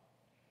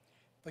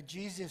 But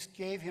Jesus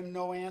gave him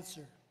no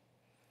answer.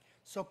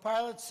 So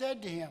Pilate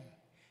said to him,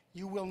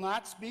 "You will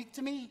not speak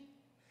to me?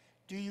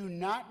 Do you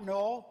not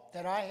know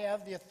that I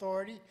have the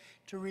authority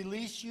to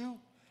release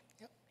you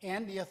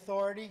and the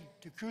authority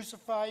to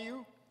crucify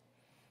you?"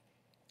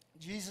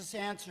 Jesus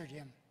answered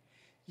him,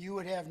 "You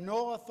would have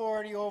no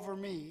authority over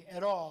me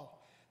at all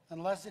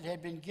unless it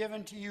had been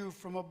given to you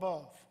from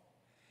above.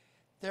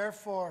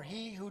 Therefore,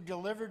 he who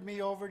delivered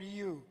me over to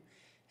you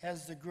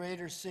has the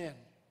greater sin."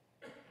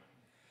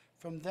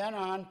 From then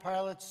on,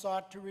 Pilate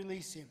sought to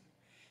release him.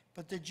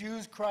 But the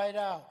Jews cried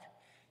out,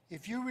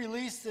 "If you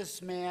release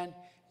this man,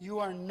 you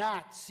are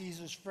not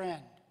Caesar's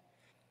friend.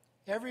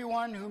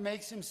 Everyone who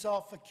makes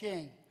himself a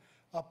king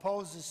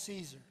opposes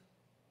Caesar."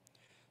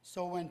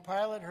 So when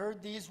Pilate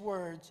heard these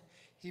words,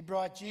 he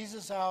brought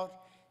Jesus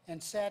out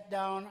and sat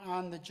down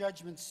on the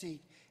judgment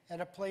seat at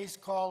a place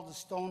called the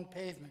Stone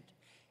Pavement,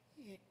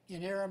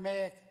 in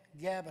Aramaic,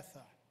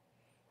 Gabbatha.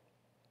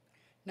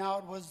 Now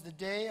it was the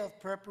day of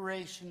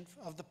preparation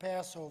of the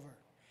Passover.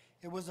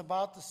 It was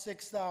about the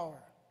 6th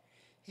hour.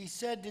 He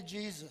said to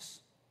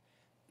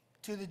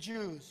the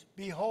Jews,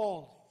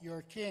 "Behold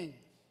your king."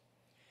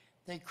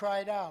 They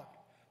cried out,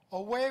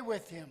 "Away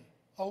with him!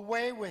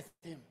 Away with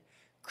him!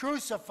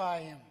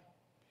 Crucify him!"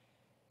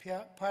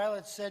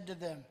 Pilate said to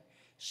them,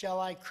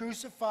 "Shall I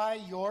crucify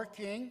your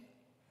king?"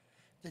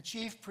 The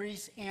chief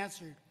priests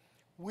answered,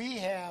 "We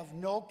have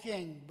no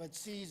king but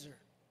Caesar."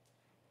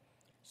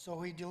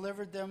 So he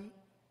delivered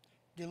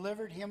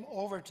him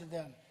over to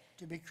them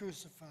to be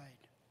crucified.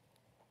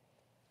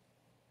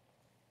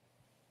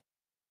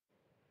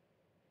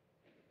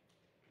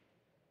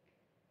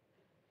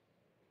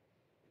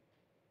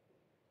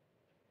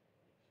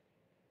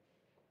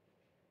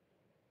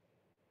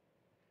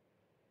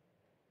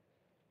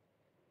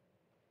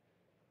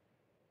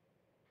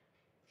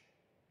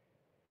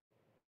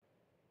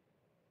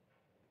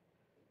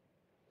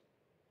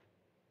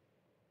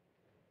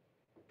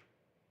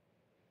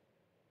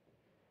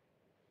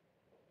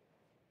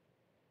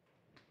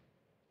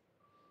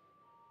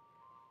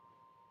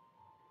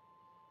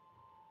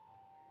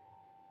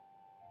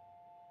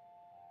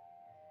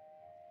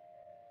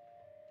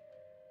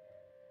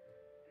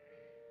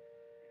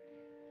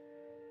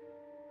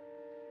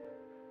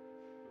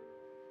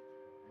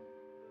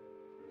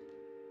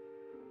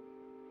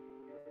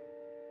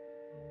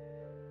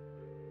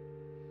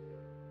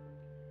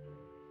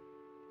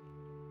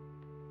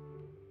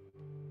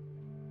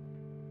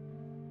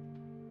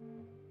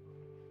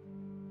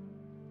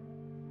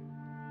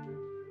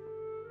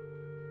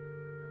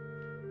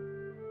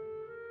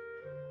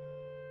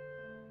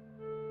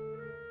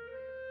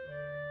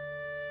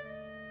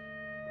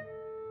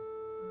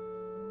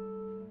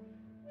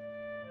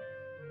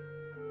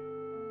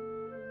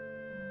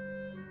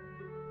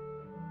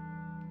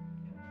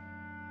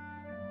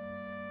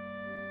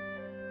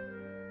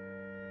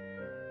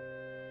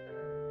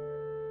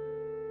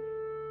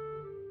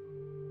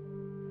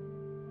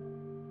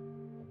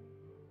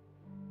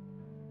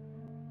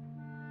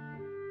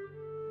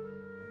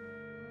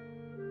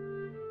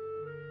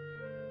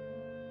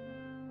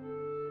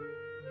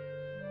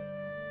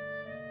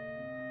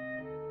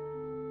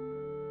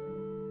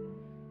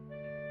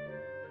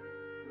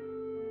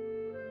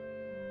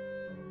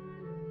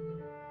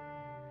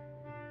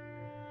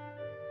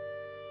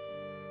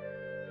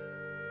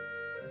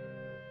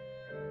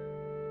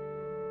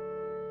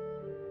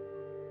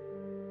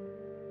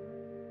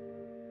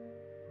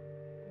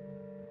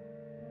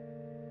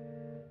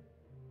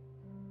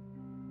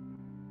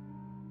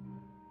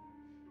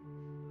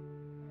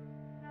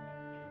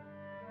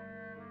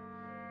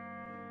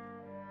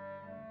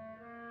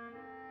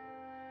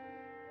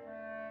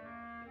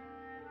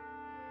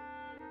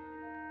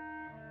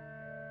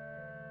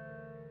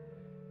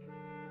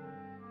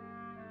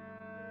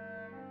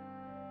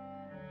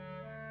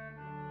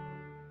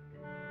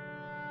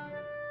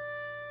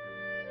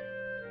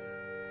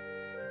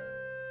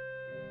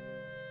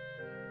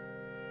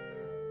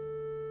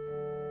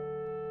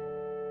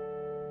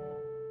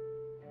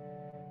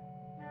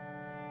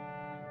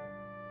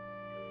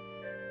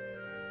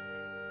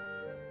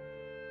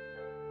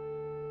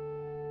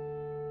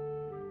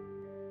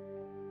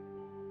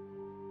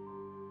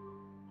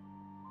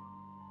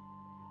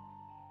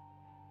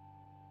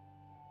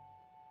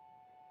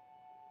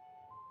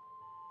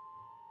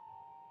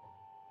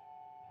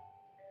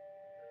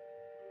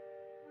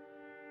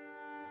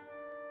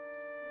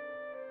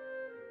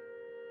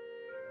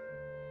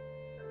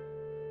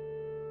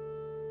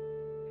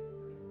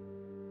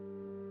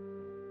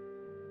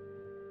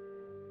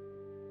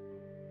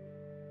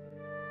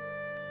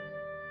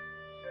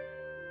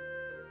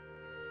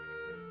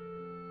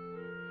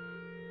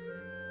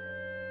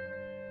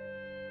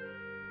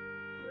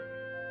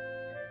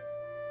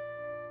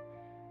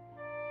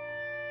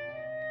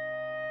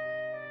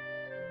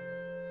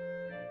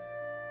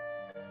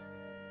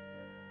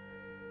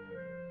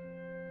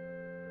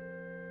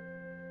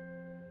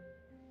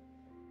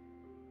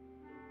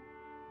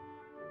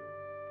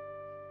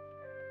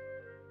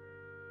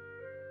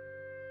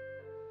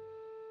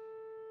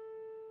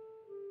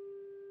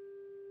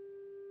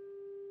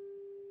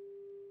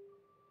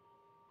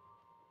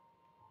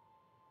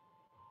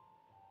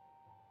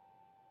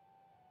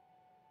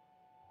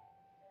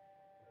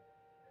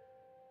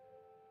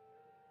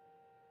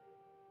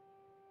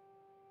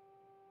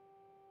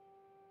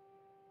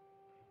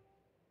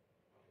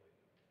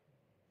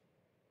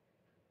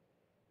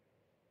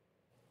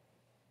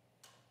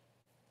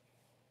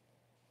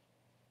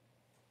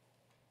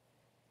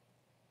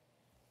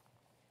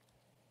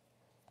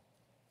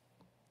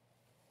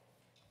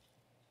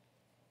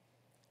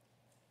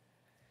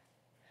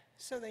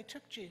 So they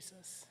took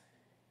Jesus,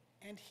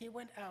 and he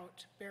went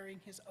out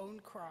bearing his own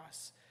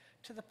cross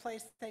to the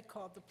place they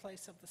called the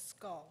place of the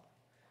skull,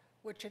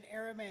 which in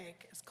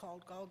Aramaic is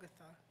called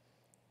Golgotha.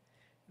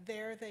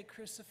 There they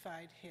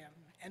crucified him,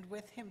 and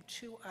with him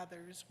 2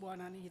 others,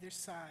 one on either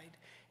side,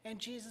 and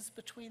Jesus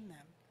between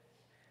them.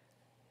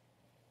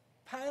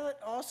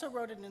 Pilate also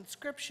wrote an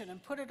inscription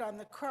and put it on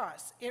the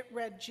cross. It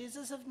read,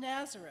 "Jesus of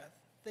Nazareth,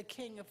 the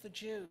King of the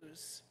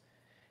Jews."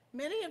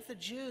 Many of the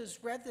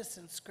Jews read this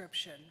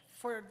inscription,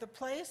 for the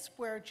place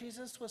where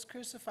Jesus was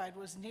crucified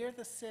was near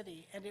the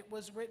city, and it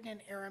was written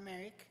in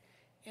Aramaic,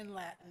 in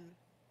Latin,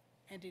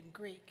 and in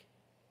Greek.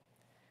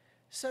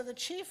 So the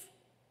chief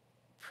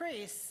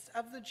priests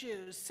of the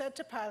Jews said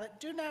to Pilate,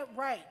 "Do not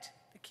write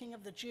the King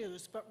of the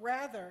Jews, but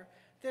rather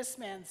this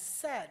man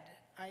said,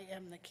 'I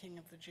am the King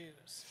of the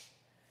Jews.'"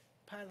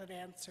 Pilate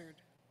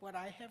answered, "What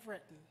I have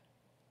written,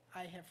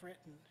 I have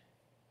written."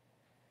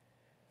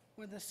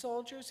 When the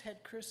soldiers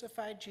had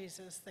crucified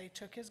Jesus, they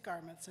took his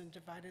garments and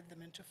divided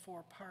them into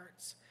 4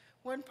 parts,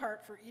 1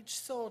 part for each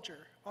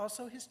soldier,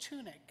 also his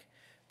tunic.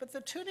 But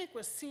the tunic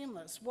was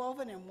seamless,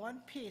 woven in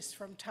one piece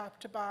from top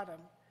to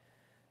bottom.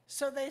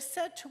 So they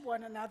said to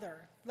one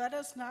another, "Let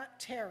us not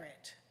tear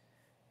it,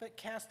 but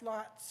cast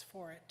lots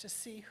for it to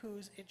see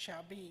whose it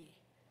shall be."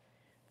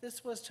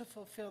 This was to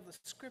fulfill the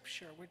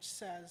scripture which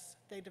says,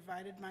 "They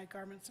divided my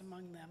garments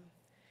among them,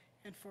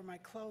 and for my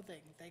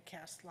clothing they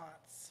cast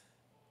lots."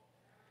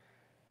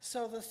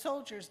 So the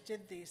soldiers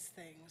did these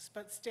things,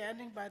 but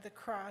standing by the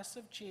cross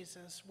of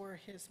Jesus were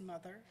his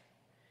mother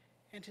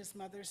and his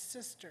mother's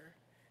sister,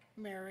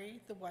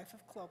 Mary, the wife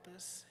of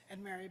Clopas,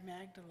 and Mary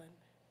Magdalene.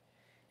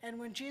 And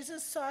when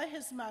Jesus saw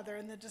his mother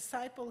and the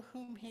disciple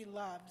whom he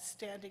loved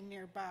standing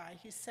nearby,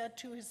 he said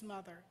to his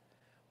mother,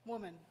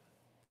 "Woman,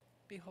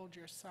 behold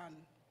your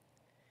son."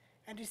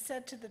 And he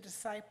said to the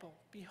disciple,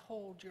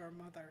 "Behold your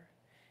mother."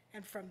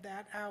 And from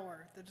that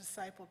hour the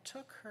disciple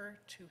took her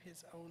to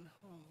his own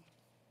home.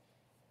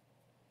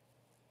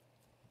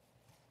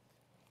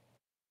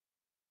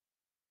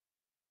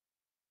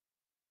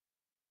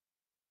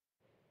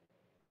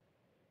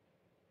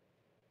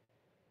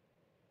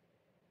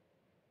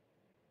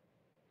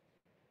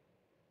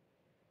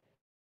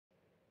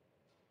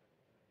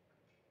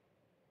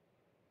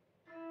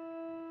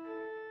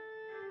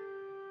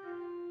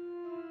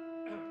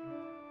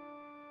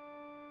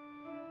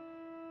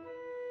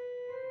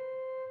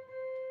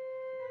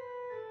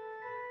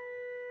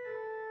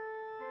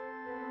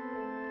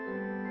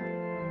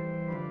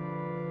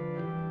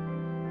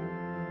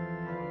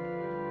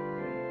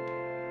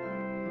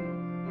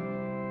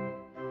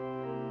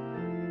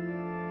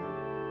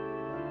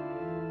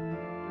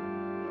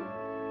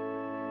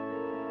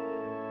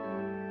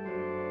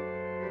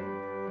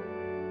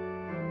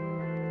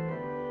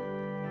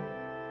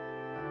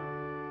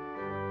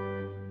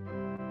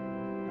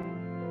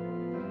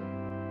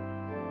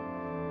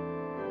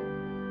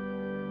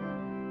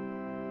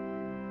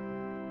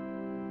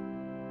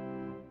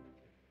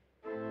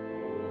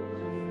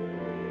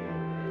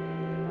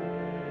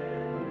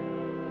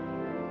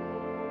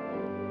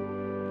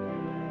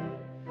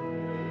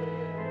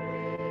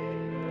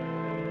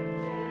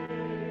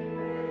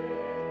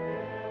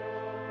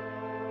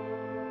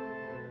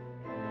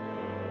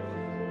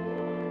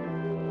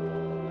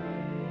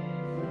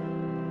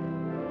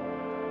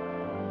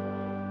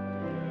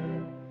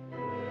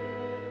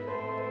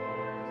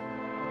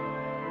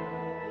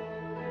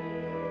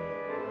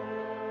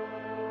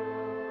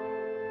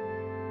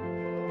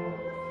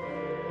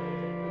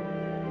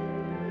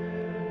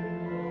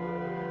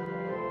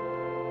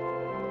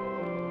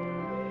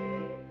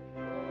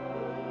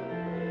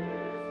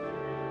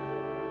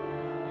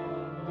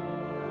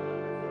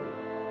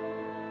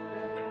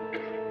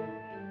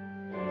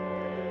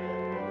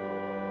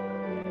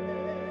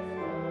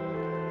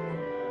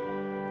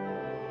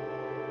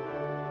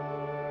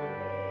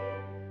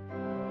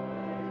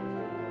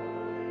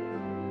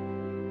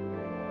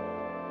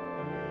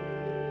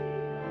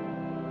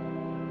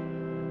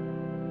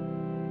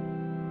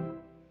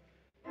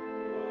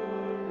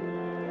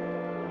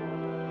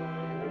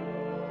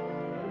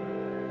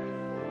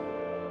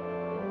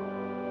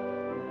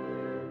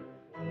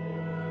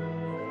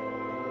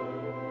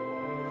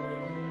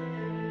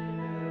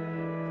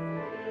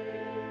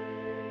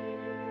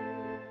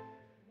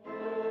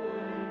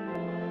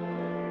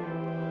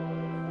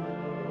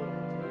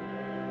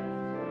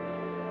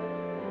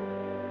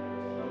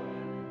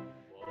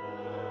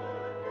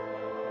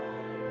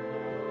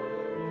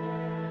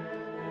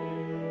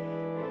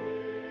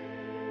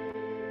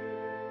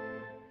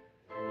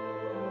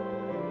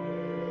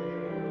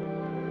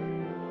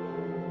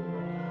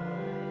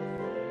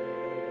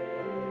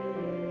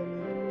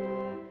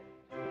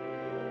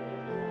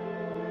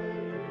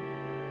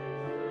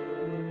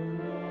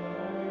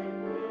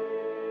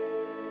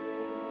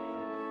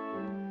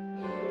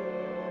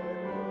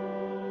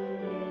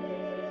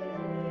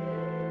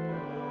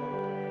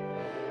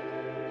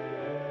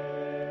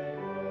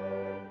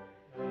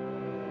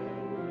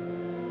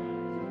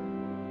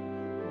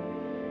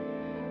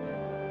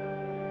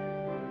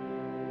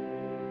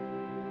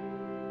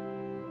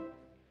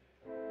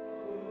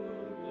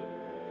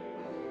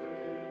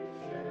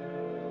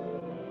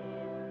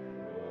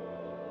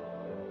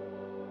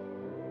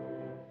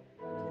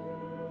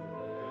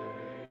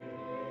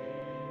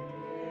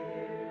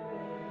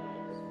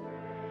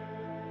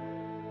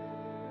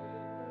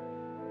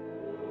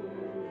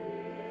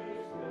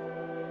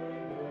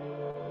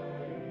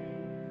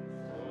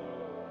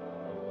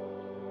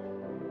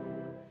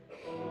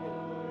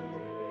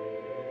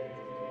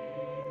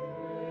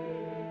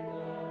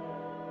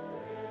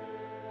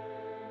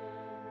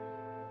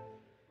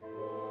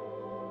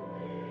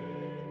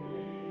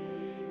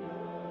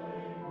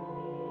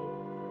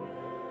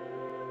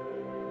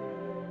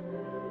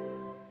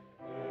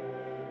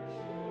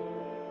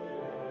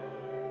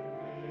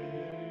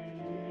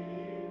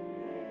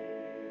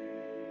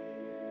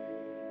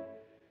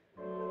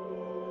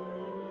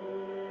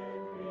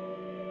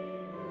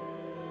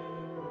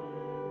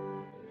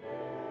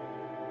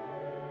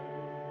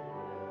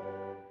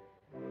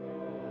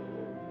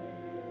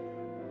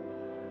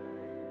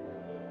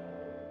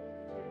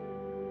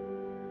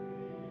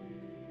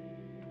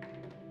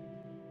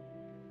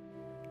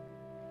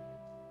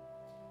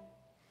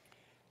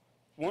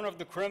 One of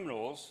the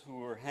criminals who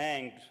were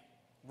hanged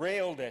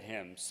railed at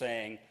him,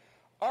 saying,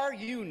 "Are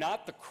you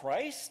not the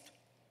Christ?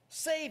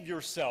 Save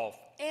yourself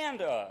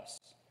and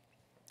us."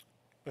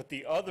 But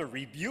the other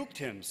rebuked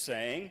him,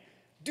 saying,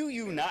 "Do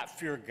you not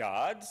fear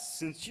God,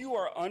 since you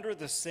are under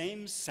the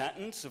same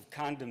sentence of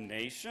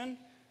condemnation?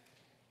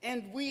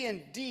 And we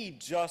indeed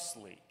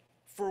justly,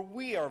 for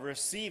we are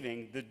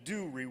receiving the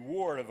due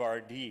reward of our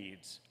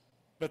deeds.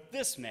 But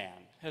this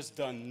man has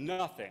done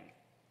nothing."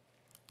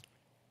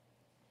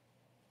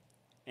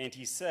 And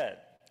he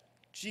said,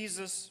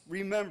 "Jesus,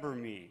 remember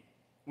me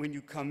when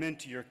you come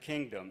into your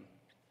kingdom."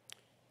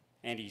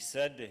 And he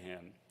said to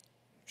him,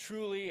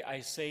 "Truly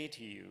I say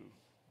to you,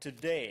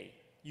 today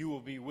you will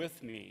be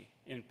with me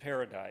in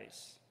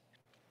paradise."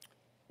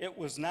 It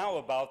was now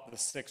about the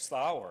 6th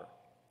hour,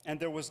 and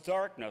there was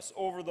darkness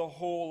over the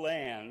whole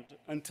land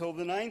until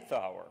the 9th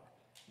hour,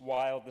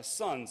 while the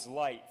sun's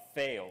light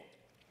failed.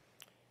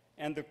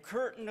 And the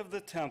curtain of the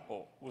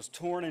temple was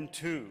torn in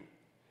two.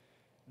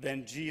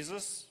 Then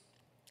Jesus,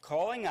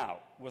 calling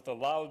out with a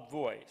loud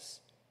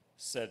voice,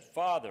 said,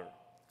 "Father,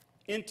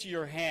 into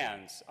your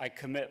hands I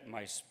commit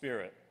my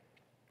spirit."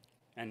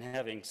 And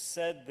having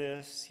said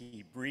this,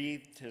 he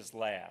breathed his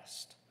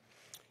last.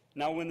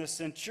 Now when the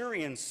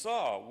centurion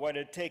saw what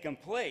had taken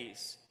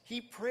place, he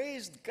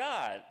praised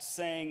God,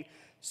 saying,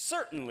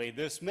 "Certainly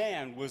this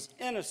man was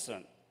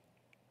innocent."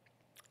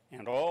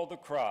 And all the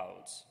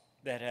crowds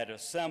that had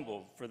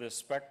assembled for this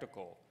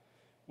spectacle,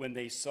 when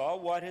they saw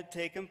what had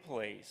taken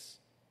place,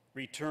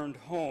 returned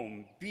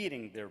home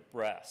beating their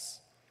breasts.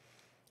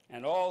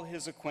 And all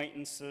his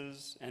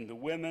acquaintances and the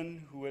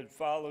women who had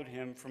followed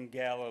him from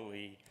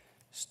Galilee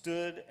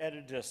stood at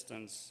a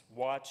distance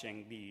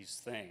watching these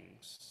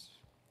things.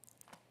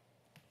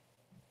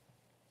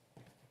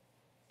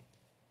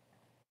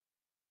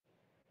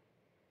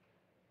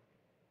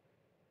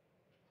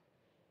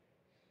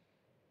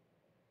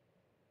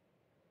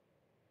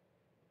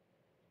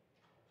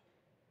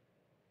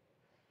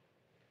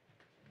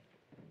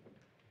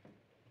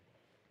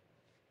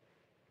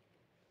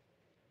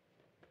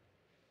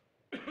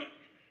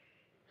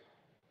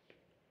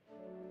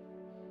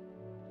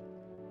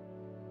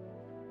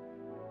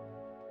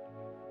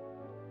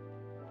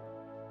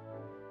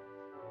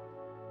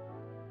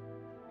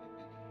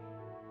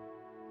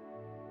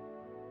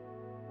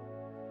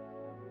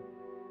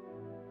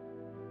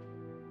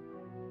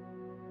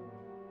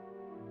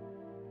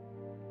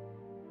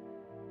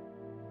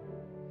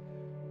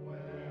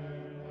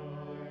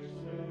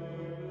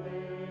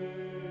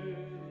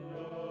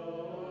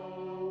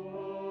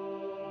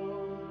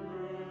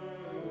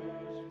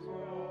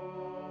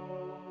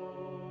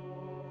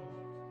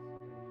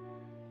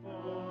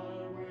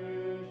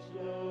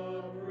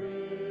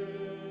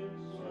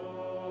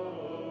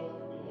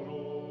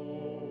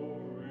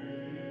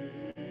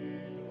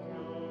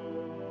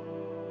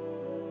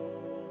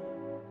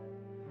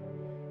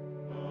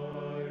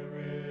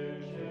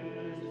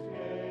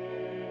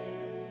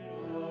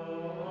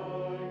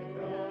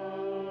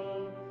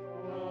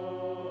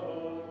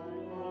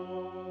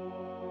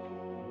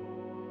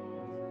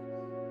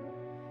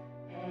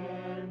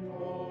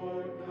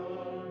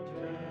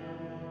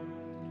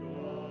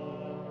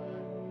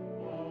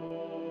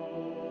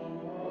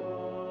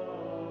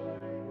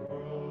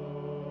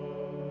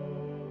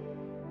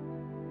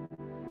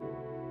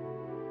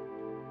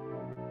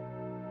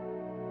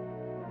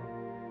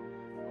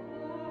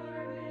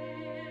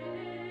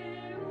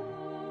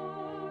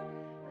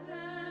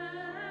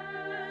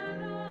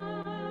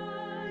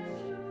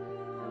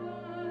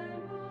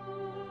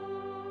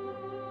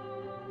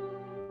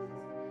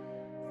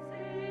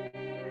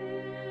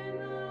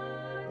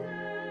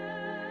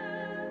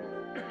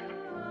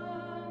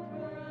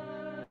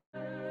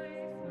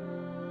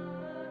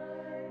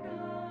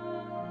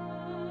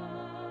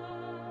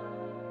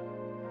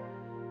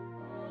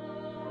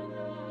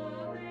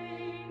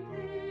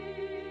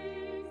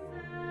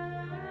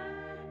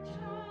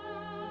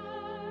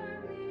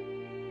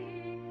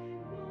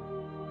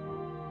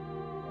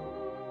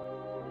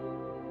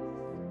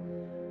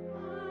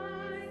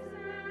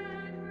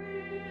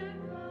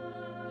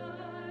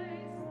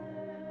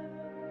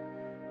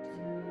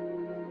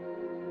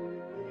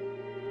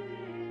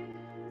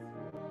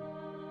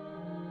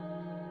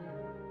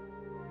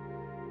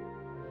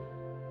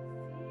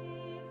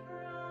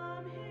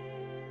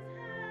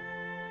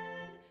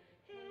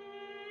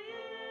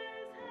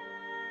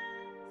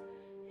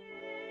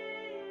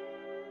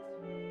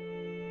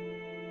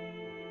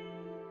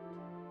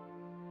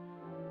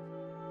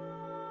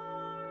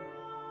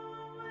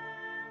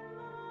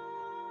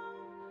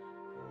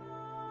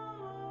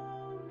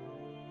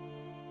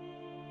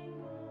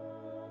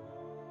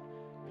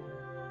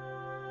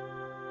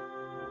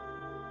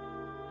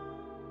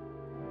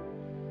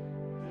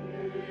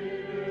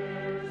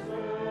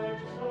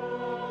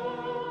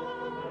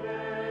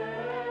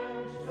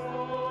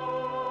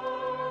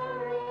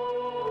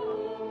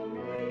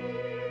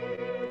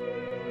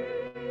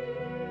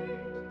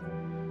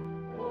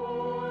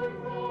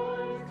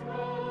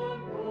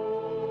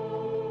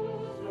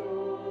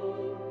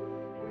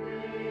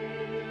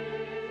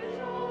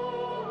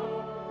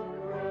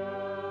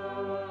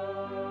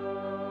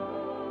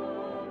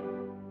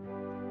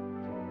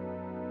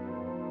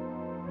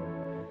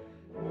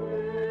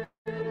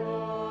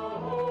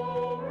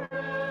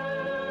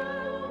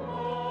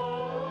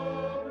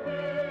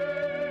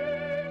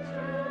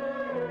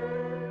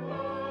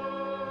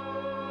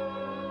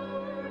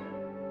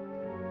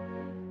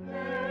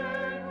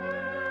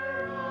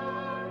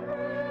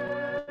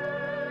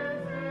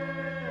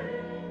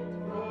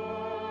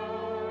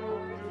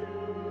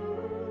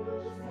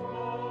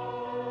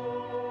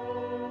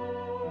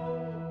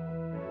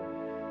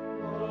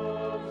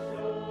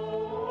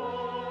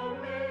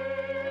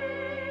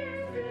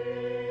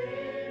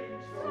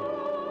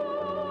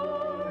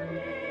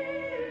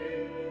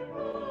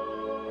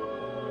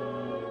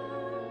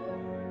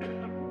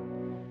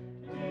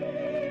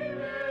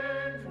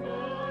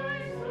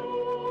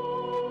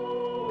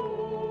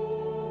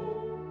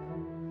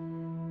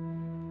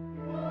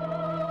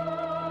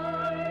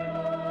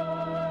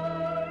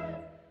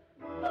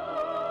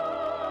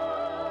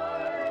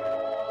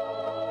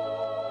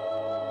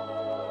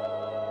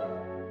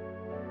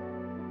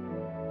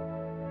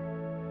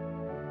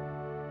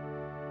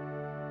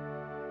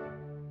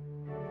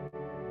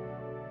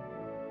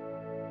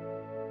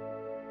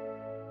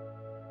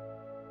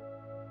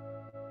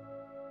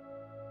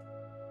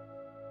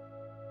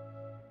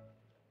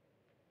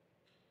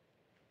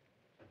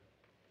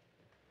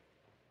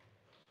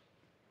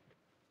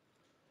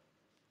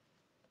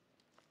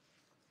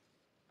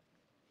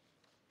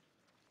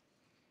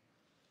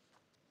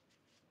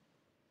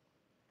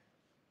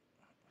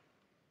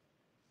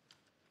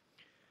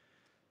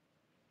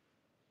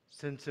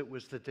 since it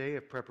was the day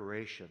of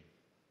preparation,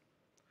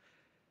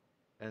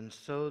 and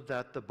so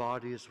that the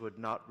bodies would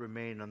not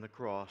remain on the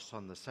cross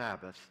on the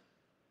Sabbath,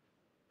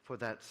 for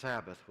that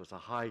Sabbath was a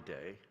high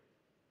day,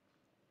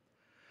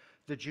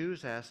 the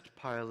Jews asked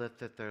Pilate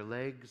that their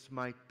legs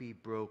might be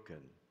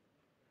broken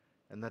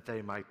and that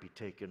they might be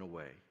taken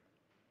away.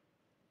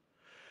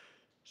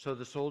 So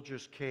the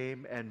soldiers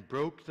came and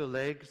broke the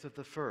legs of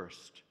the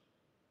first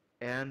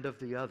and of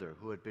the other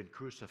who had been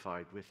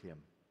crucified with him.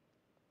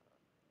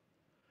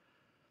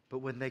 But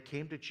when they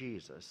came to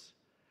Jesus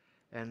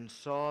and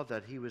saw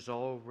that he was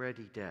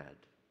already dead,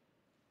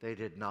 they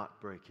did not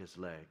break his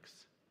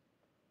legs.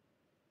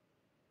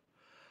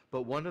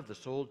 But one of the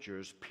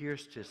soldiers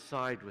pierced his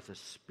side with a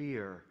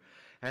spear,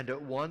 and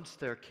at once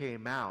there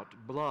came out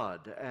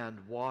blood and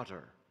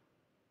water.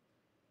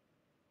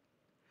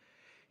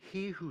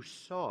 He who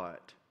saw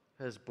it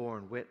has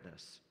borne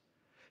witness.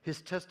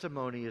 His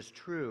testimony is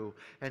true,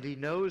 and he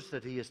knows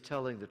that he is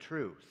telling the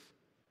truth,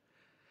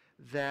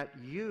 that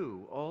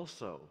you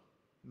also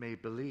may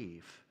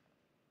believe.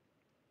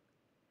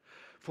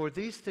 For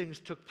these things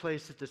took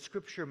place that the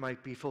scripture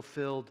might be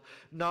fulfilled,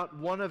 not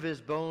one of his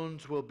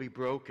bones will be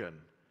broken.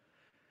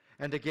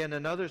 And again,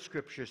 another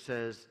scripture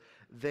says,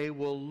 they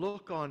will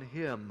look on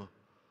him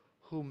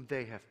whom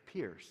they have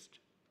pierced.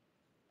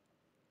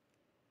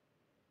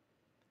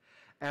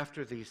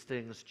 After these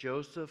things,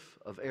 Joseph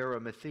of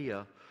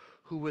Arimathea,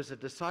 who was a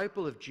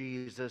disciple of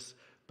Jesus,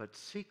 but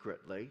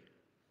secretly,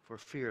 for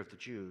fear of the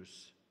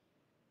Jews,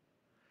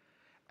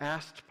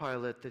 asked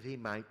Pilate that he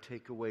might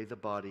take away the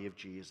body of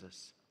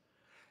Jesus.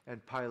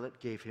 And Pilate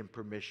gave him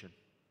permission.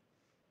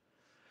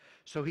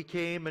 So he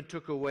came and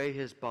took away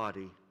his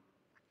body.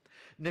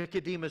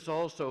 Nicodemus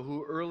also,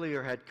 who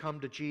earlier had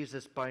come to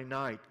Jesus by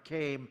night,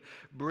 came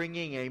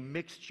bringing a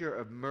mixture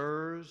of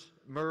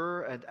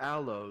myrrh and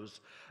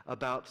aloes,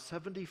 about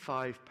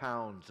 75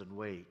 pounds in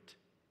weight.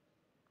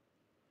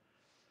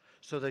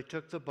 So they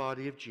took the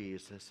body of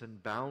Jesus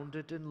and bound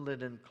it in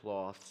linen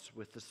cloths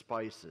with the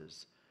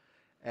spices,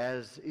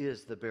 as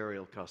is the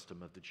burial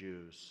custom of the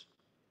Jews.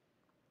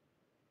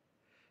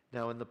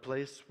 Now in the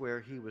place where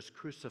he was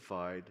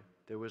crucified,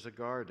 there was a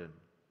garden,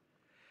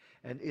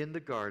 and in the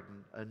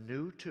garden a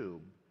new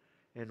tomb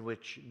in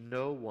which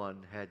no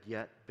one had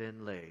yet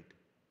been laid.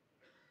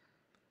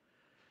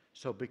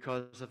 So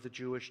because of the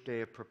Jewish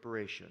day of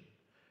preparation,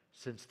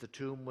 since the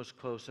tomb was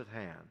close at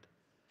hand,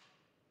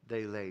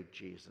 they laid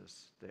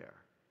Jesus there.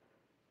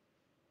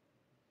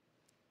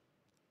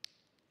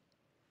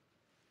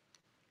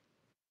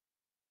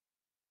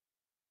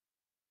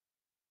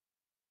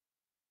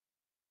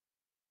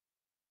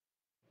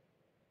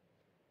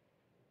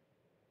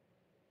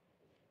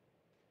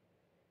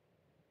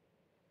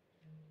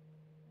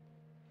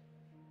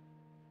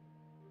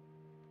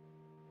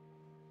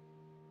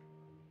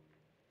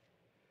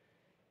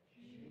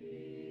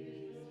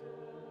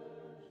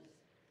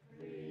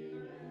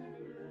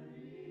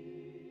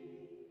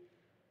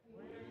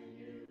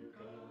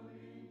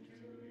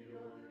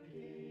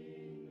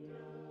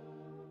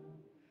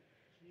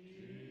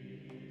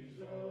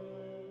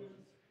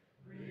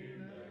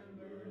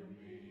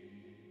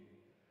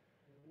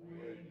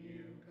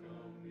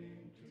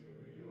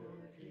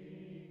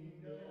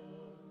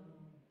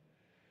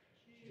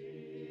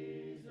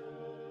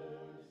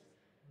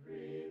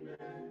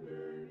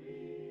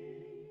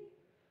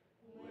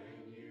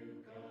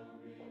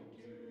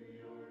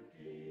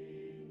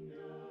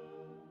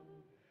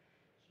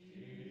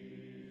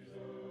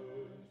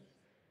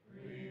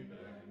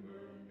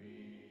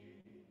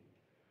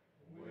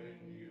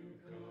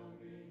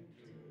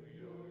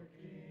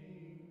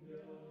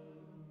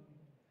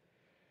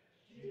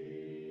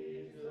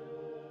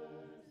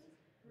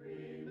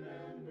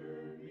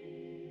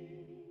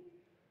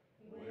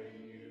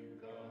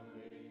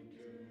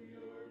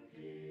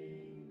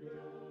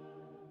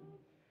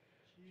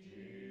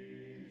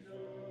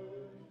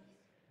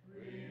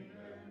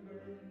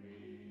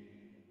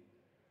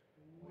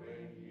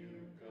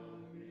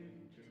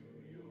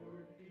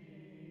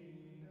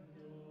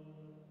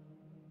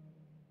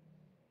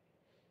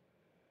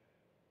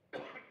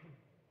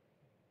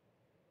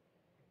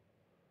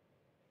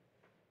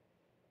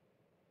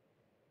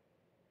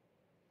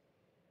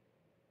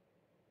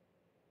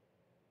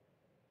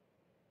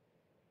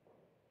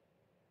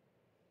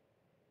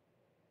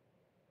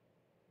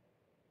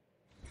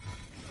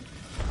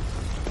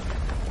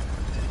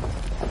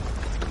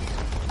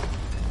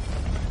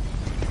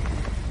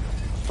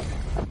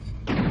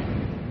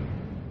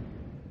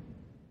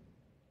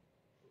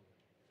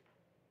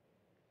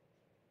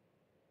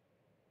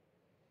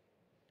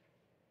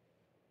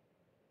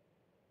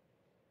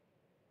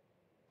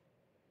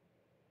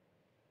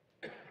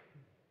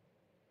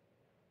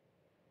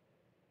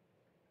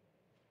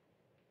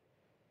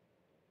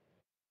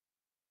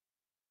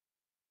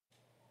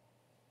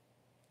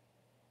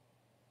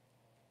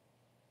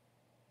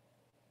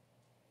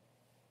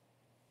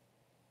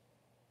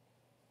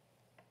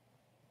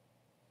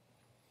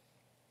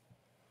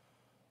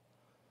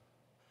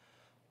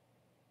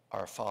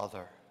 Our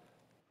Father,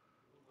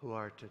 Who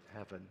art in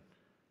heaven,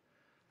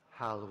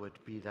 hallowed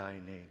be thy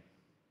name.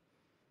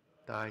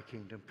 Thy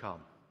kingdom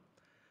come,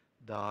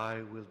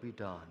 thy will be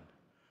done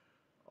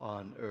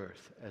on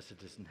earth as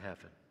it is in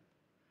heaven.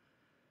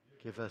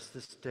 Give us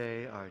this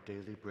day our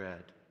daily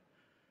bread,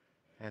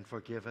 and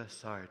forgive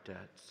us our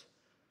debts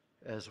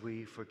as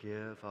we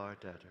forgive our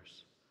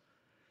debtors.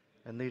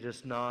 And lead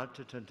us not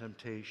into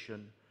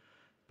temptation,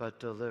 but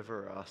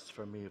deliver us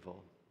from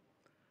evil.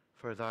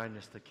 For thine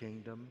is the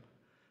kingdom,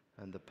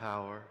 and the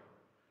power,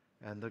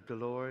 and the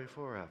glory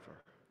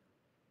forever.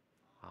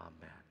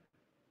 Amen.